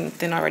it's looking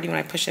thin already when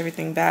I push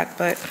everything back.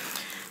 But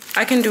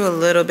I can do a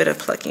little bit of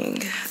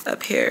plucking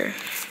up here.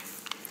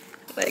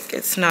 Like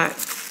it's not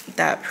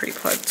that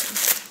pre-plucked.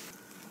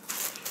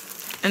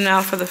 And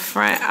now for the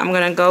front, I'm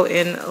gonna go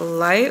in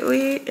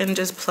lightly and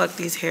just pluck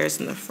these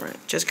hairs in the front.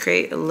 Just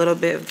create a little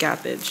bit of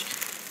gappage,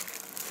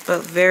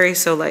 but very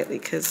so lightly,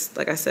 because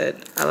like I said,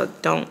 I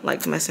don't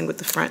like messing with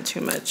the front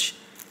too much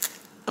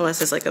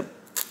unless it's like a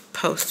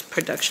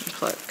post-production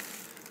pluck.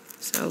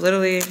 So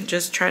literally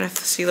just trying to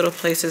see little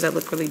places that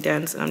look really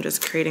dense, and I'm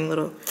just creating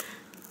little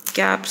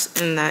gaps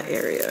in that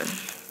area.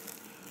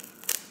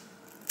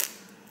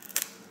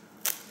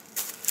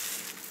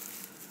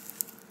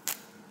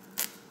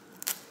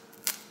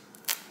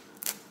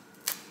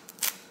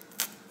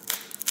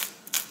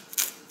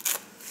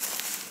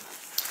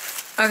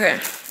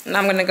 Okay, now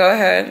I'm gonna go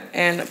ahead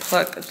and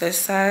pluck this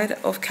side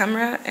off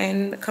camera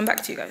and come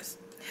back to you guys.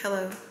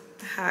 Hello,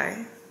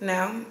 hi.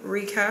 Now,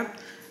 recap.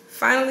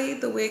 Finally,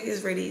 the wig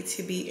is ready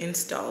to be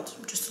installed.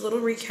 Just a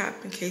little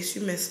recap in case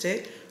you missed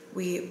it.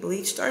 We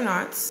bleached our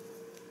knots.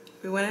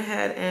 We went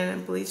ahead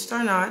and bleached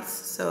our knots,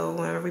 so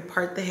whenever we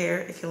part the hair,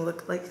 it can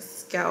look like a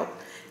scalp.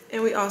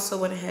 And we also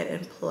went ahead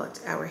and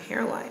plucked our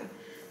hairline.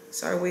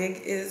 So our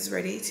wig is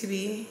ready to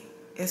be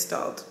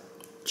installed.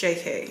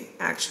 JK,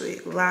 actually,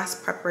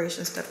 last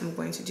preparation step I'm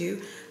going to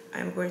do,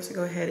 I'm going to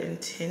go ahead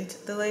and tint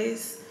the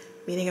lace,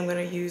 meaning I'm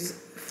going to use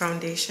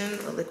foundation,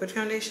 a liquid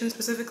foundation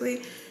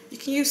specifically. You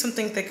can use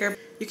something thicker.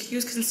 You can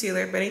use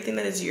concealer, but anything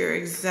that is your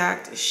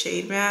exact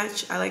shade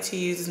match. I like to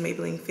use is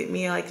Maybelline Fit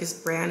Me. I like this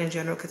brand in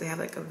general because they have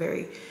like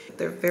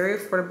they're very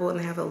affordable and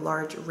they have a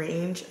large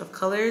range of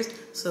colors.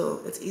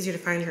 So it's easier to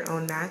find your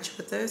own match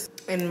with this.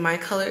 And my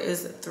color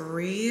is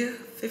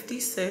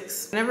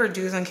 356. I never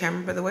do this on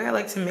camera, but the way I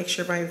like to make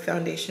sure my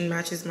foundation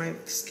matches my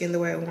skin the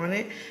way I want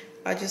it,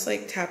 I just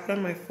like tap it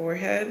on my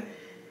forehead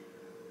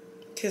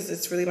because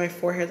it's really my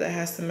forehead that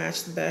has to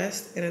match the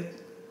best. And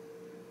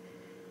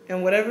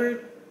whatever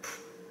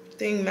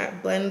thing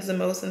blends the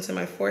most into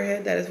my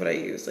forehead, that is what I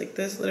use. Like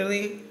this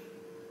literally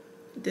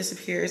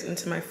disappears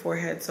into my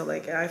forehead, so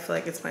like I feel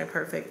like it's my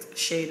perfect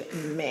shade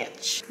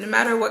match. No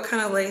matter what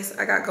kind of lace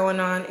I got going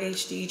on,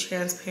 HD,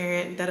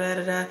 transparent,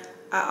 I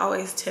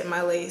always tint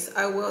my lace.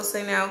 I will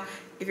say now,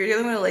 if you're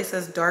dealing with a lace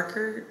that's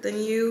darker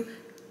than you,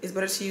 it's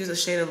better to use a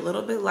shade a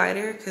little bit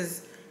lighter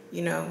because,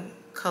 you know,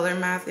 color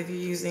math, if you're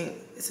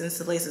using, since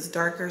the lace is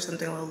darker,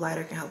 something a little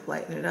lighter can help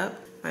lighten it up.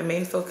 My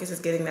main focus is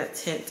getting that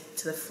tint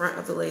to the front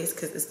of the lace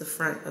because it's the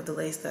front of the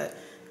lace that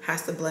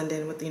has to blend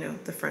in with, you know,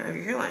 the front of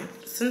your hairline.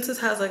 Since this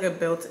has like a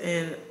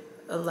built-in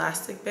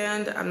elastic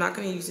band, I'm not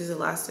going to use these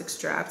elastic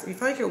straps. If you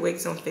feel like your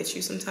wigs don't fit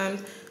you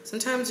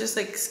sometimes just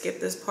like skip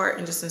this part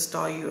and just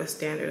install you a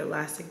standard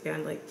elastic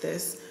band like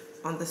this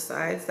on the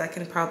sides, that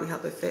can probably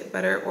help it fit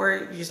better,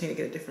 or you just need to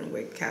get a different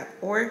wig cap,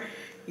 or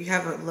you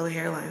have a low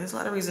hairline. There's a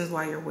lot of reasons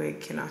why your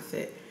wig cannot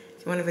fit.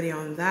 If you want a video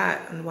on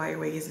that, on why your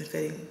wig isn't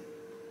fitting,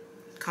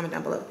 comment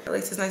down below. The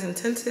lace is nice and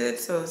tinted,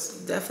 so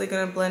it's definitely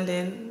gonna blend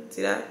in.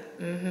 See that?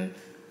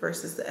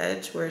 Versus the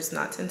edge where it's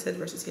not tinted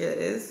versus here it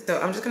is. So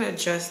I'm just gonna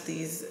adjust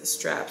these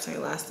straps and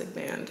elastic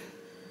band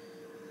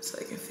so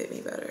they can fit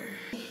me better.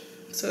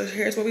 So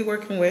here's what we're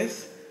working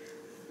with.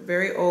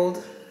 Very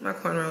old. My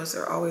cornrows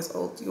are always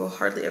old. You will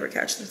hardly ever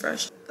catch them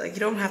fresh. Like, you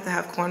don't have to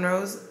have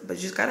cornrows, but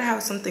you just gotta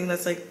have something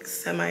that's like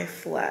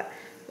semi-flat.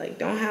 Like,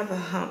 don't have a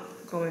hump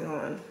going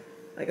on.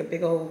 Like a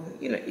big old,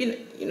 you know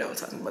what I'm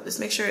talking about. Just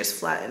make sure it's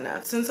flat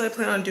enough. Since I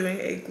plan on doing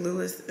a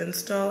glueless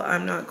install,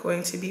 I'm not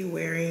going to be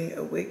wearing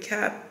a wig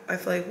cap. I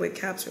feel like wig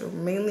caps are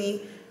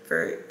mainly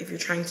for if you're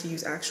trying to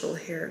use actual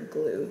hair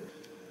glue.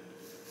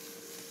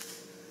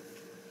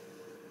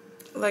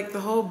 Like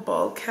the whole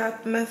bald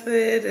cap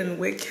method and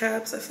wig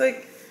caps, I feel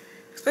like,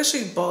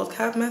 especially bald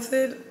cap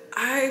method,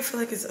 I feel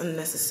like it's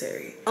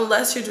unnecessary.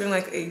 Unless you're doing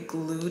like a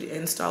glued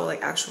install,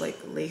 like actual like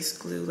lace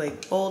glue,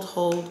 like bold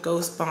hold,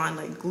 ghost bond,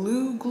 like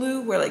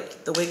glue, where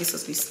like the wig is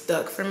supposed to be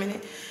stuck for a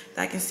minute.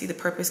 That I can see the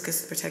purpose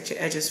because to protect your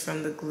edges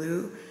from the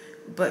glue.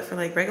 But for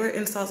like regular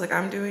installs like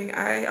I'm doing,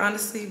 I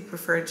honestly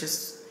prefer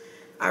just,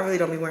 I really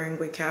don't be wearing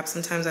wig caps.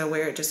 Sometimes I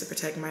wear it just to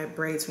protect my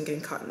braids from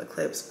getting caught in the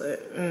clips,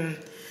 but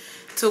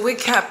to wig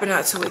cap or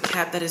not to wig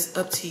cap, that is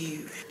up to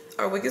you.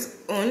 Our wig is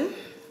on.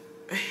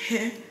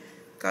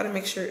 Gotta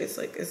make sure it's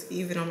like as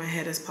even on my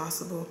head as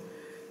possible.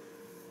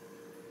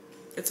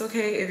 It's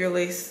okay if your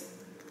lace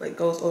like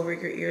goes over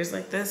your ears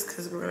like this,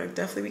 because we're gonna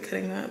definitely be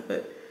cutting that,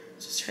 but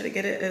just try to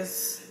get it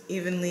as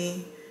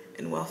evenly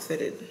and well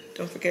fitted.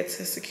 Don't forget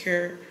to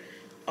secure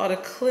all the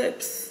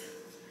clips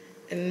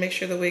and make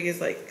sure the wig is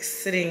like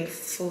sitting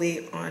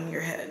fully on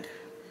your head.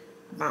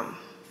 Bam.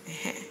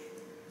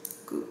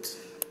 Good.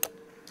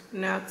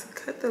 Now to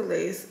cut the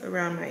lace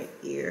around my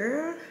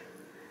ear,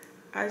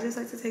 I just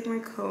like to take my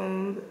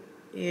comb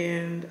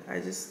and I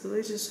just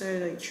really just try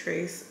to like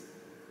trace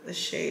the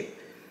shape.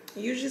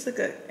 Usually it's like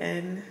an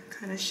N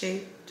kind of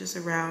shape just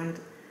around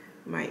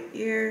my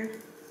ear,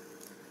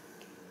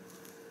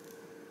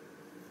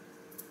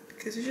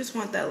 because you just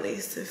want that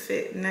lace to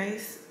fit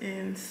nice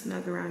and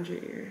snug around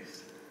your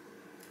ears.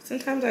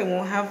 Sometimes I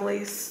won't have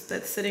lace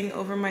that's sitting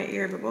over my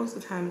ear, but most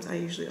of the times I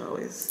usually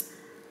always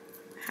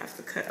have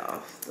to cut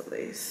off the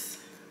lace.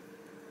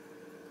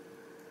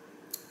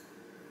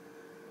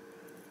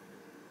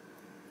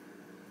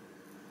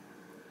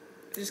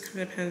 It just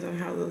kind of depends on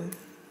how the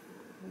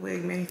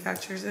wig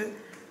manufactures it.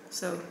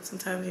 So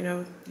sometimes, you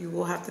know, you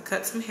will have to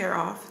cut some hair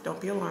off. Don't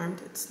be alarmed,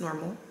 it's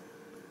normal.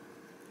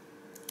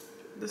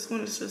 This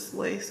one is just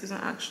lace. There's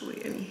not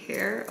actually any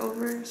hair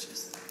over. It's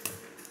just,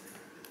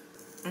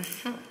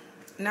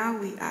 Now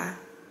we are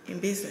in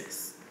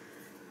business.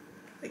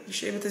 Like, you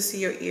should be able to see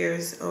your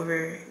ears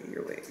over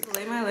your wig. To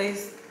lay my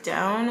lace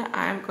down,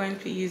 I'm going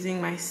to be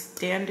using my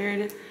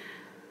standard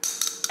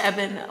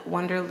Ebon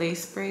Wonder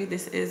Lace Spray.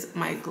 This is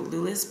my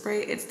glueless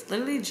spray. It's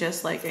literally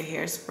just like a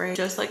hairspray.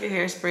 Just like a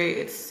hairspray,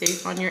 it's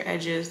safe on your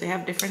edges. They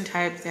have different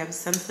types. They have a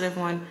sensitive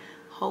one,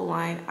 whole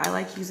line. I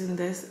like using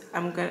this.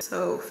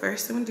 So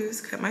first I'm gonna do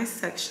is cut my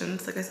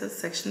sections. Like I said,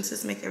 sections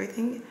just make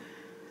everything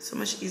so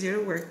much easier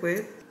to work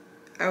with.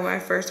 When I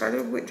first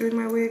started doing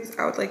my wigs,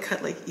 I would like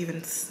cut like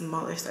even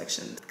smaller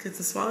sections, because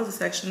the smaller the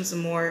sections, the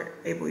more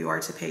able you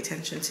are to pay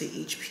attention to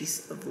each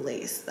piece of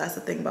lace. That's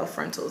the thing about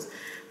frontals.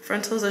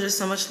 Frontals are just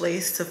so much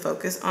lace to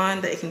focus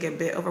on that it can get a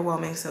bit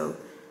overwhelming, so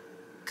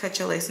cut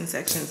your lace in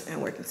sections and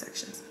work in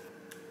sections.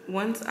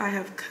 Once I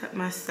have cut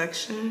my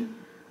section,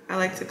 I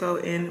like to go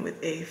in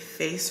with a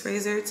face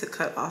razor to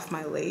cut off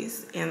my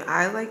lace, and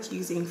I like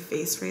using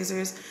face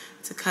razors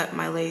to cut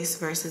my lace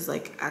versus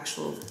like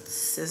actual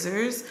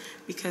scissors,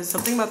 because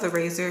something about the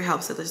razor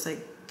helps it just like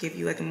give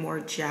you like a more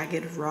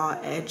jagged raw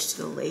edge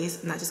to the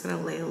lace, and that's just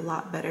gonna lay a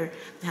lot better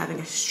than having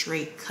a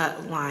straight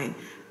cut line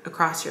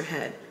across your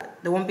head.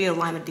 There won't be a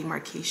line of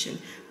demarcation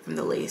from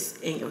the lace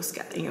in your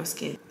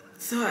skin.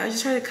 So I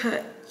just try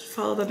to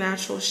follow the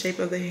natural shape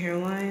of the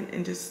hairline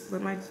and just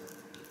let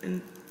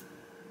and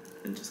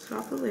just cut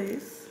off the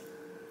lace.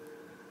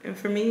 And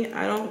for me,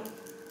 I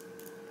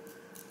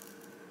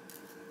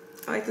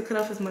like to cut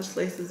off as much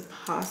lace as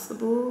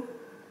possible.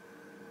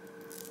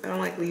 I don't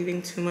like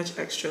leaving too much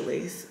extra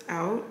lace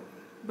out,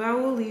 but I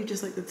will leave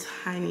just like the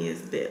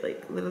tiniest bit,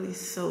 like literally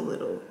so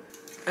little.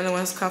 And then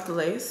once I cut off the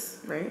lace,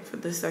 right, for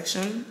this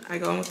section, I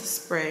go in with the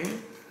spray.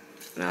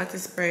 And I like to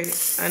spray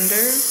under,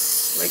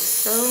 like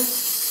so,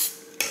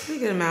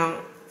 pretty good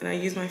amount. And I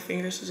use my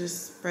fingers to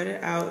just spread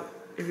it out.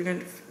 If you're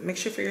gonna make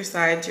sure for your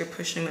sides, you're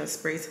pushing that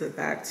spray to the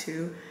back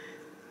too,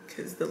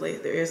 because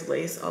there is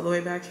lace all the way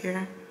back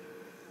here.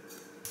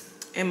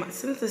 And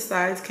since the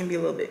sides can be a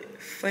little bit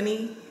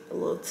funny, a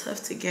little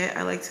tough to get,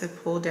 I like to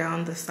pull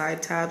down the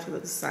side tabs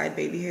with the side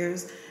baby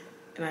hairs,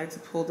 and I like to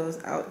pull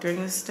those out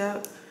during this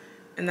step.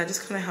 And that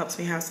just kind of helps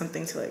me have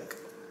something to like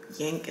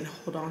yank and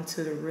hold on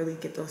to really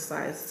get those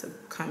sides to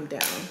come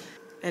down.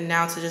 And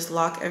now to just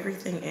lock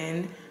everything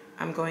in,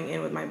 I'm going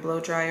in with my blow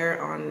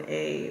dryer on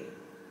a,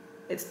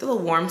 it's still a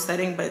warm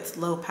setting, but it's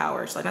low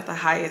power. So like not the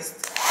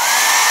highest,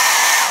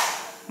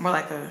 more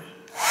like a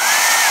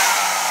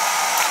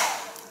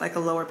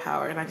lower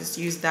power. And I just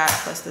use that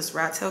plus this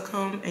rat tail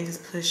comb and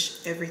just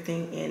push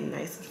everything in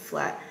nice and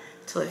flat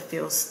till it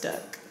feels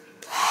stuck.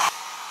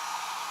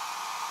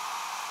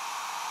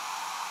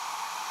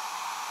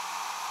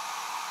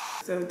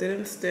 So it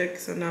didn't stick,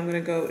 so now I'm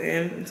gonna go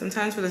in. And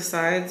sometimes for the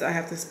sides, I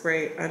have to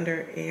spray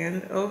under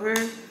and over.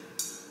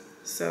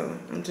 So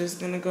I'm just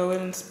gonna go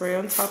in and spray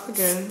on top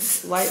again,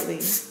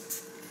 lightly.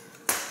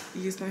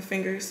 Use my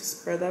fingers to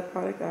spread that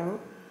product out.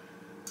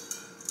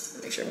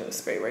 Make sure I'm gonna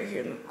spray right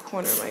here in the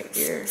corner of my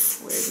ear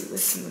where we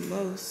listen the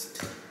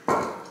most.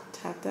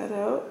 Tap that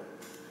out.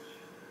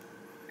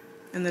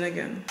 And then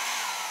again.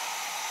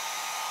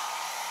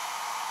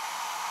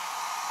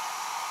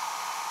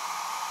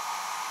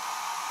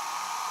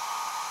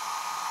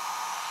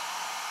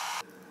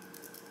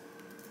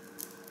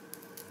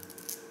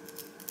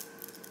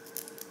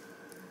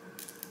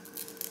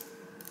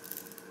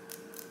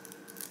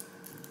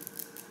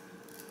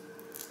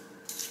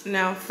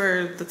 Now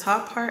for the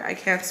top part, I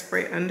can't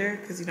spray under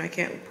because, you know, I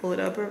can't pull it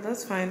up, or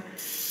that's fine.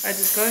 I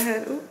just go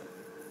ahead,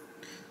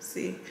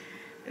 see,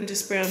 and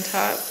just spray on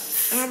top.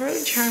 And I'm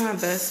really trying my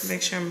best to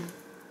make sure I'm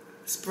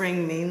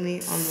spraying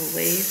mainly on the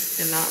lace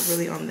and not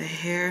really on the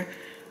hair,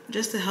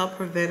 just to help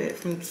prevent it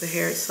from the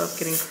hair itself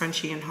getting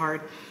crunchy and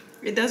hard.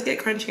 It does get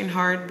crunchy and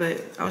hard,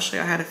 but I'll show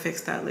you how to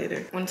fix that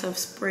later. Once I've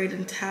sprayed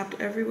and tapped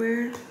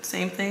everywhere,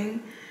 same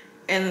thing.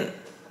 And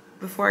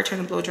before I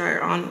turn the blow dryer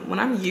on, when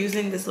I'm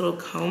using this little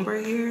comb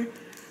right here,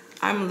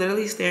 I'm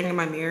literally staring at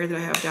my mirror that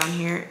I have down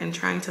here and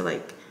trying to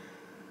like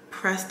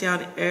press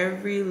down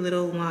every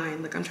little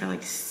line. Like I'm trying to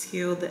like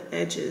seal the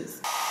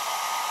edges.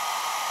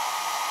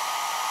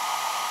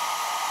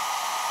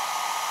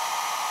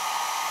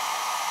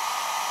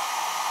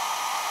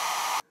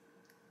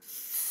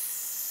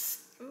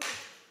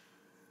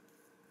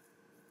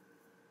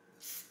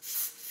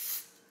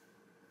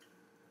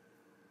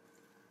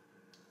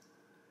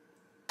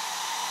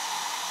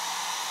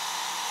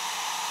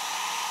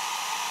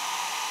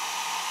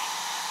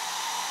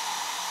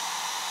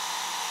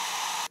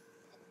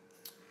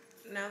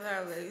 Now that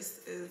our lace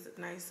is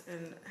nice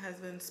and has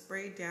been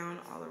sprayed down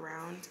all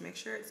around to make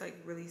sure it's like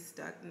really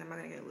stuck and I'm not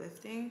gonna get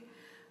lifting,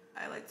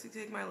 I like to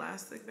take my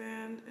elastic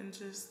band and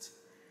just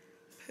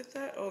put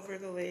that over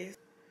the lace.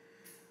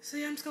 So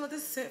yeah, I'm just gonna let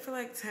this sit for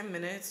like 10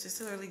 minutes just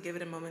to really give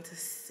it a moment to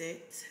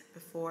sit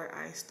before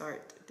I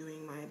start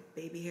doing my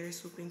baby hair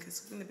swooping, because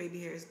swooping the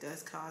baby hairs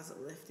does cause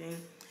lifting.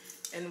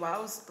 And while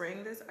I was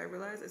spraying this, I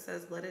realized it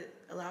says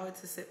allow it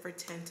to sit for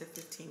 10 to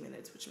 15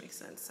 minutes, which makes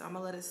sense. So I'm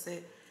gonna let it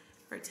sit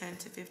for 10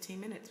 to 15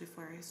 minutes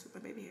before I swoop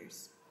my baby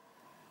hairs.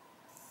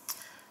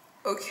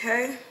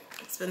 Okay,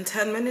 it's been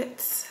 10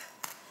 minutes.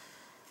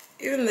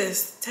 Even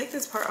this, take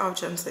this part off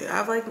gently.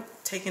 I've like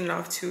taken it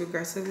off too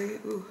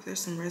aggressively. Ooh, there's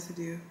some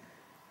residue.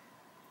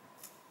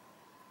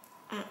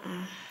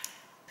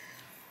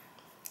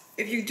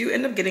 If you do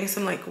end up getting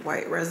some like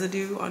white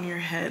residue on your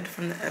head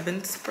from the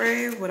Ebin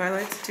spray, what I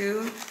like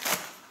to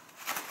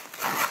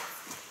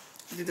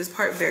do this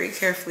part very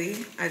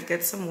carefully. I'd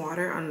get some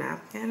water on a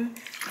napkin,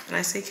 and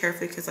I say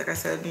carefully because like I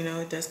said, you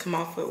know, it does come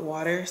off with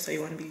water, so you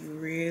want to be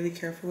really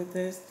careful with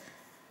this.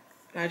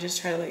 And I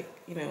just try to like,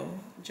 you know,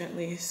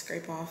 gently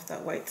scrape off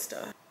that white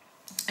stuff.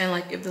 And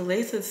like if the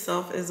lace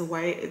itself is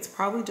white, it's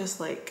probably just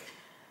like,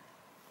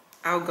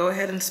 I'll go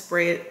ahead and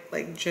spray it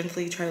like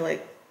gently, try to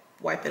like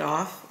wipe it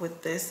off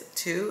with this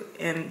too,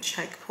 and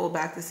pull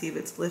back to see if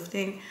it's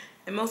lifting.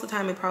 And most of the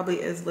time it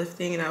probably is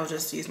lifting, and I'll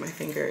just use my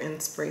finger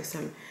and spray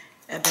some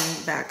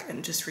Ebin back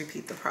and just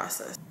repeat the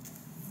process.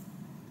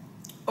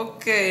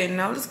 Okay,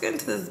 now let's get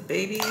into this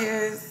baby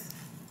hairs.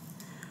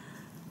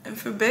 And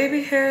for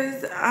baby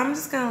hairs, I'm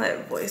just gonna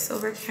let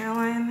voiceover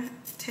Caroline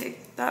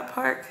take that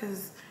part,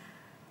 because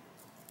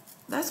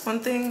that's one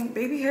thing,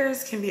 baby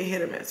hairs can be a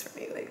hit or miss for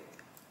me. Like,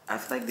 I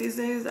feel like these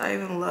days I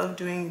even love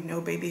doing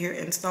no baby hair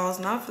installs.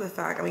 Not for the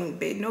fact, I mean,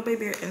 no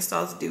baby hair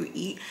installs do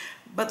eat,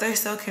 but they're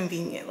so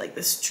convenient. Like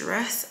the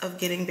stress of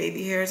getting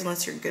baby hairs,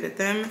 unless you're good at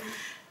them,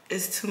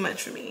 is too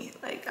much for me.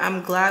 Like,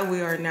 I'm glad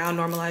we are now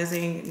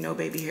normalizing no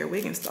baby hair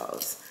wig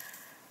installs.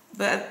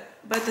 But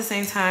at the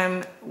same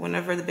time,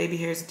 whenever the baby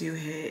hairs do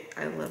hit,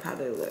 I love how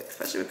they look,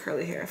 especially with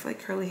curly hair. I feel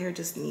like curly hair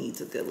just needs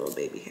a good little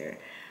baby hair.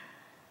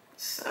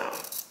 So,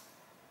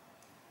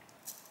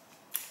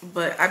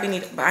 but I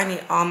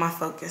need all my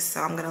focus,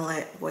 so I'm gonna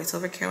let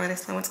voiceover Caroline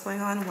explain what's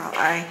going on while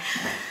I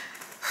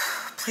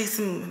play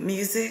some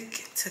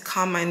music to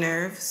calm my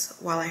nerves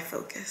while I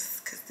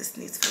focus, because this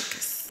needs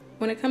focus.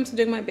 When it comes to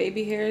doing my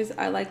baby hairs,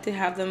 I like to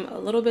have them a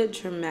little bit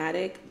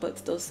dramatic but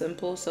still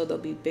simple, so they'll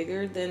be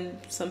bigger than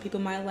some people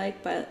might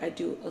like, but I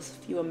do a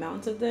few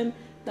amounts of them.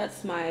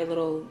 That's my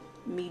little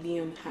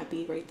medium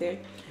happy right there.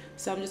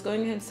 So I'm just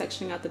going ahead and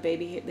sectioning out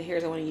the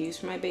hairs I want to use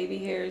for my baby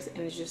hairs, and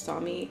as you saw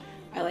me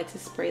I like to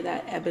spray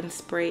that ebon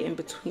spray in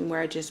between where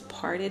I just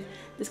parted.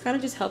 This kind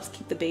of just helps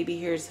keep the baby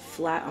hairs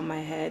flat on my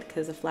head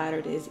because the flatter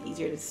it is,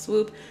 easier to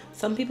swoop.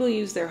 Some people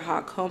use their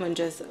hot comb and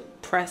just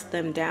press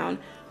them down.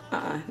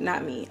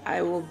 Not me.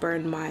 I will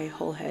burn my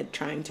whole head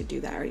trying to do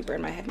that. I already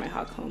burned my head with my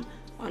hot comb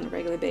on a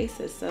regular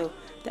basis. So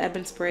the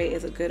ebon spray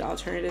is a good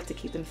alternative to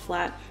keep them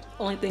flat.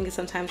 Only thing is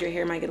sometimes your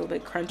hair might get a little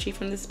bit crunchy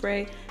from the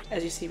spray,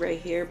 as you see right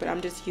here, but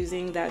I'm just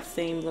using that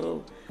same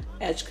little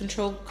edge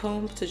control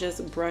comb to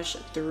just brush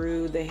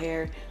through the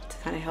hair to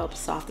kind of help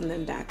soften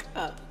them back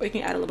up. Or you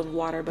can add a little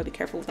water, but be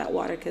careful with that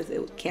water because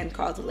it can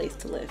cause the lace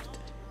to lift.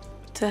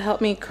 To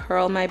help me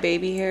curl my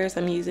baby hairs,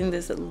 I'm using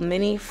this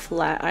mini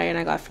flat iron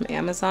I got from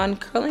Amazon.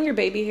 Curling your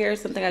baby hair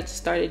is something I just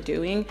started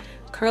doing.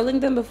 Curling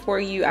them before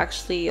you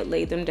actually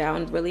lay them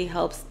down really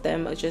helps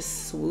them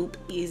just swoop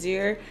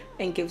easier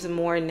and gives a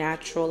more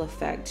natural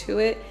effect to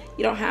it.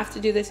 You don't have to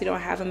do this, you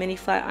don't have a mini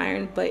flat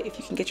iron, but if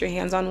you can get your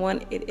hands on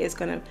one, it is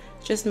gonna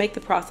just make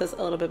the process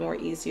a little bit more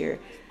easier.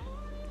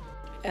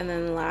 And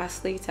then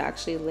lastly, to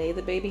actually lay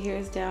the baby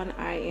hairs down,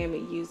 I am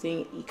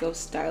using Eco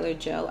Styler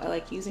gel. I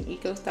like using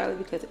Eco Styler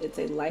because it's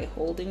a light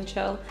holding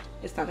gel.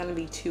 It's not gonna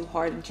be too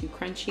hard and too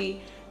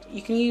crunchy.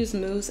 You can use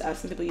mousse. I've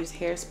seen people use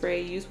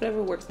hairspray. Use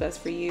whatever works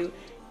best for you.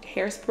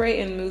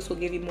 Hairspray and mousse will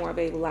give you more of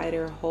a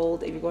lighter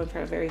hold. If you're going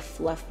for a very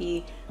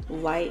fluffy,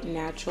 light,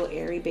 natural,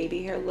 airy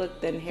baby hair look,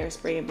 then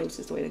hairspray and mousse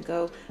is the way to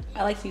go.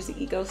 I like to use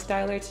the Eco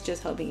Styler to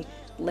just help me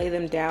lay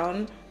them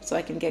down so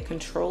I can get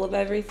control of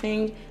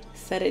everything,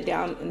 set it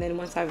down, and then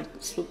once I've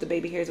swooped the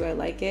baby hairs where I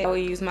like it, I will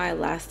use my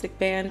elastic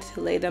band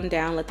to lay them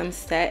down, let them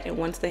set, and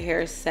once the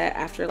hair is set,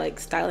 after like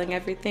styling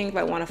everything, if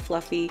I want a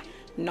fluffy,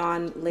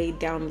 non-laid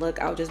down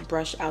look, I'll just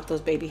brush out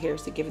those baby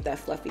hairs to give it that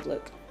fluffy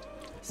look.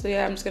 So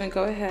yeah, I'm just gonna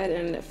go ahead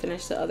and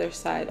finish the other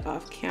side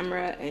off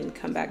camera and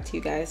come back to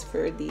you guys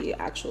for the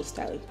actual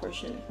styling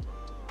portion.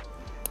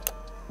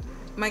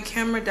 My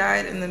camera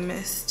died in the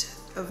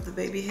midst of the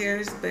baby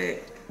hairs, but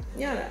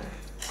yeah.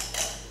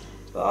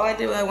 But all I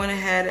did was I went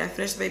ahead and I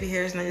finished the baby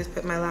hairs and I just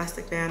put my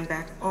elastic band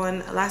back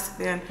on. Elastic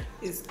band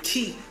is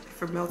key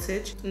for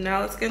meltage.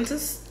 Now let's get into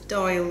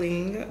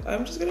styling.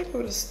 I'm just gonna go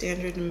with a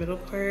standard middle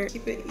part.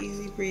 Keep it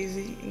easy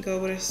breezy and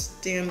go with a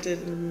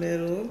standard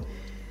middle.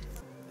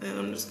 And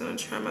I'm just gonna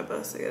try my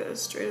best to get it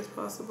as straight as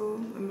possible.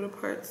 The middle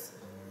parts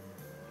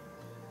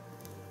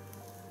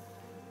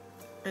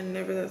are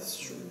never that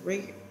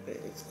straight, but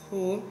it's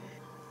cool.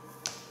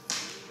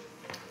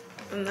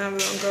 And now we're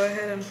gonna go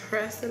ahead and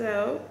press it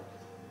out.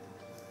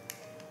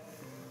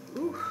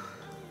 Ooh.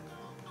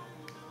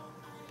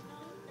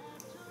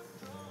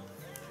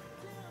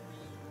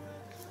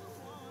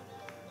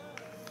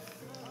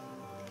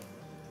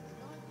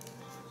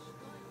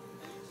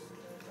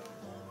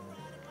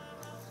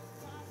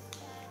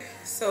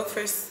 So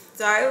for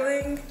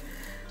styling,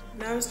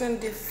 now I'm just gonna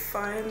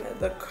define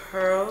the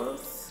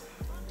curls.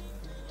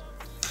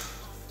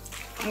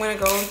 I'm gonna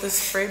go with the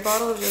spray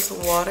bottle of just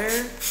water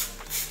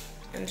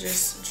and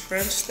just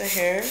drench the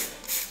hair.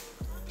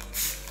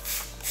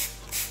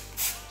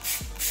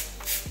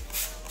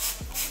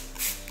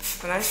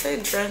 When I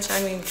say drench,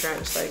 I mean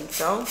drench. Like,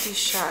 don't be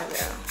shy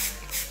now,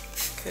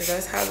 because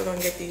that's how we're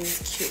gonna get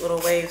these cute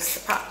little waves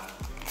to pop.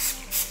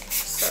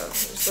 So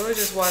it's really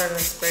just water in a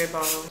spray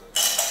bottle.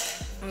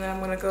 And then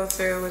I'm gonna go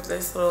through with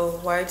this little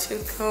wide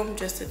tooth comb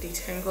just to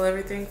detangle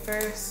everything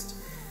first.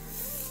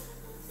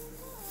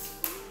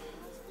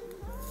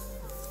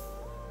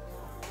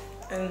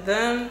 And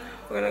then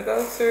we're gonna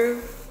go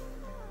through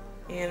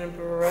and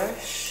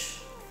brush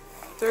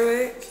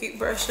through it. Keep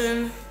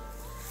brushing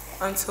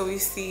until we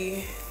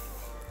see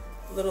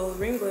little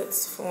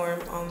ringlets form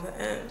on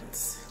the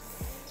ends.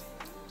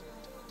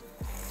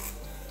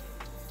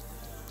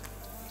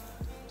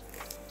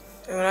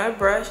 And when I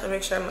brush, I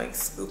make sure I'm like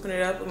scooping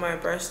it up with my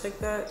brush like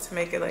that to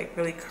make it like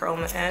really curl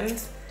on the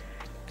ends.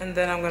 And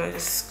then I'm gonna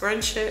just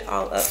scrunch it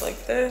all up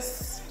like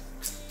this.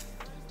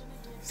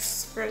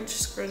 Scrunch,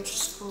 scrunch,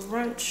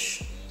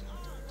 scrunch.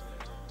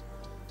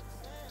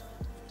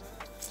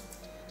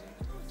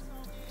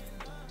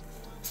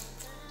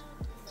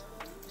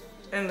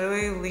 And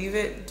literally leave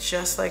it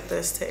just like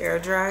this to air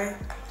dry.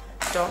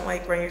 Don't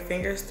like run your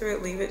fingers through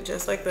it, leave it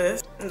just like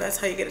this. And that's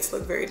how you get it to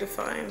look very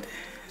defined.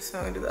 So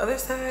I'm gonna do the other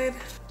side.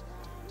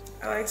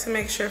 I like to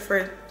make sure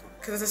because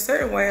there's a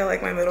certain way I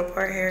like my middle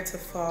part hair to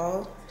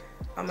fall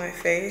on my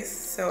face.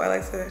 So I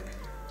like to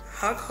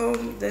hot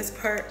comb this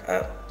part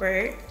up,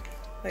 right?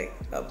 Like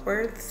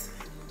upwards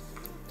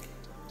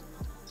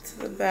to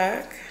the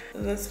back.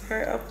 And this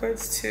part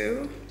upwards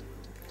too.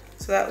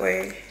 So that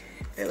way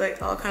it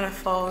like all kind of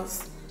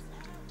falls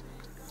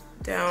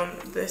down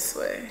this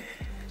way.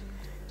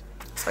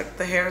 It's like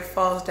the hair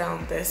falls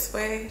down this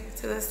way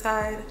to the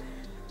side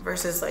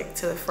versus like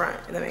to the front,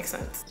 if that makes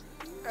sense.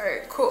 All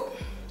right, cool.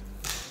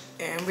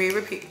 And we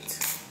repeat.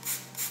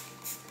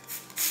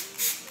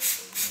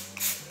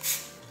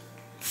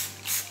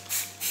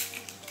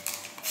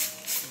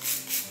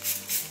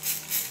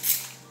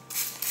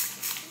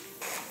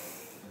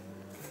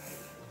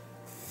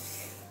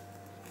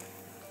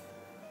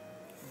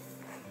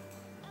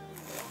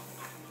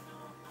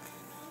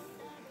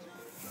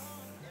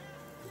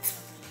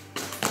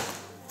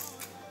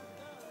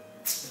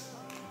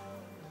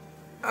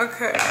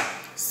 Okay,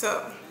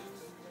 so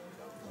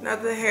now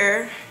the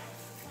hair,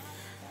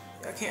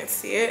 y'all can't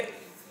see it.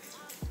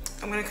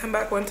 I'm gonna come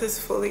back once it's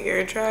fully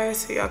air dry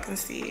so y'all can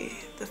see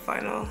the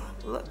final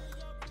look.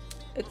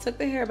 It took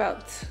the hair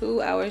about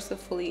 2 hours to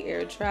fully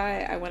air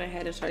dry. I went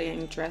ahead and started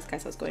getting dressed,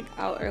 guys. I was going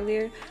out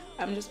earlier.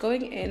 I'm just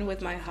going in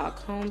with my hot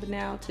comb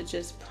now to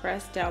just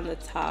press down the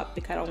top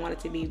because I don't want it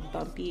to be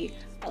bumpy.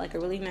 I like a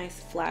really nice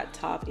flat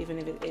top, even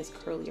if it is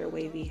curly or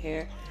wavy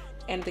hair.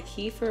 And the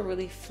key for a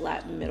really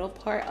flat middle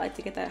part, I like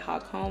to get that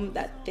hot comb,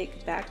 that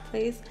thick back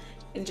place,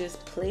 and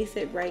just place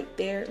it right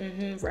there,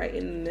 right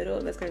in the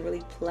middle. That's gonna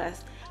really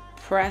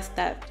press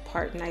that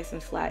part nice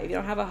and flat. If you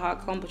don't have a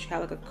hot comb but you have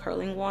like a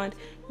curling wand,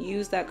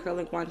 use that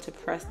curling wand to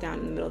press down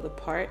in the middle of the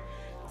part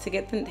to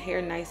get the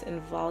hair nice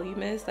and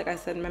voluminous. Like I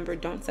said, remember,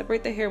 don't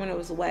separate the hair when it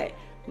was wet.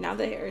 Now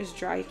the hair is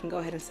dry, you can go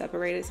ahead and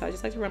separate it. So I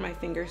just like to run my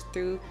fingers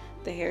through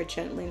the hair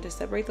gently and just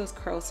separate those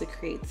curls to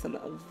create some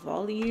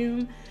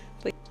volume.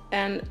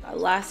 And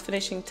last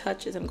finishing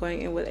touch is I'm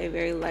going in with a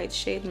very light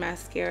shade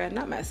concealer,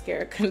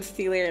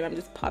 and I'm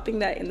just popping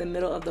that in the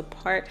middle of the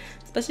part,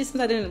 especially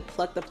since I didn't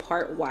pluck the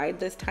part wide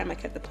this time. I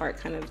kept the part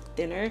kind of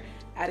thinner.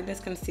 Adding this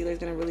concealer is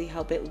going to really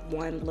help it,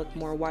 one, look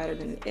more wider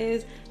than it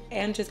is,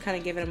 and just kind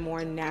of give it a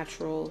more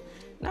natural,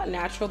 not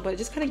natural, but it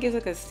just kind of gives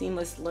like a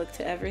seamless look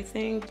to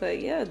everything.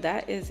 But yeah,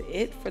 that is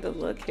it for the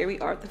look. Here we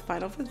are at the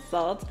final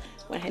result.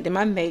 Went ahead and did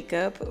my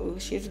makeup. Ooh,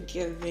 she's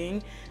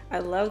giving. I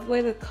love the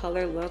way the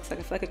color looks. Like,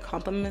 I feel like it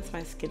complements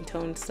my skin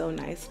tone so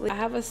nicely. I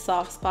have a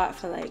soft spot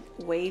for like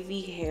wavy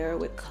hair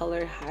with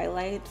colored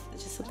highlights.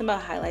 It's just something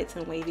about highlights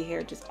and wavy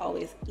hair just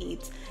always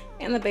eats.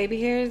 And the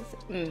baby hairs,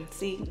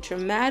 see,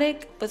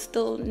 dramatic, but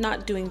still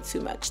not doing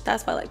too much.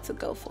 That's what I like to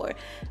go for.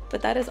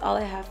 But that is all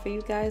I have for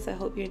you guys. I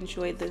hope you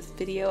enjoyed this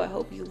video. I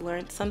hope you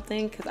learned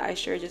something, because I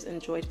sure just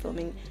enjoyed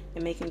filming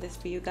and making this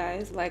for you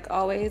guys. Like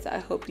always, I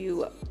hope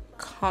you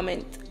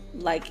comment,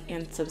 like,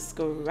 and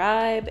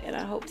subscribe, and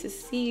I hope to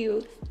see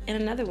you in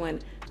another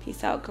one.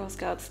 Peace out, Girl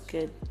Scouts.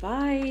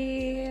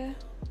 Goodbye.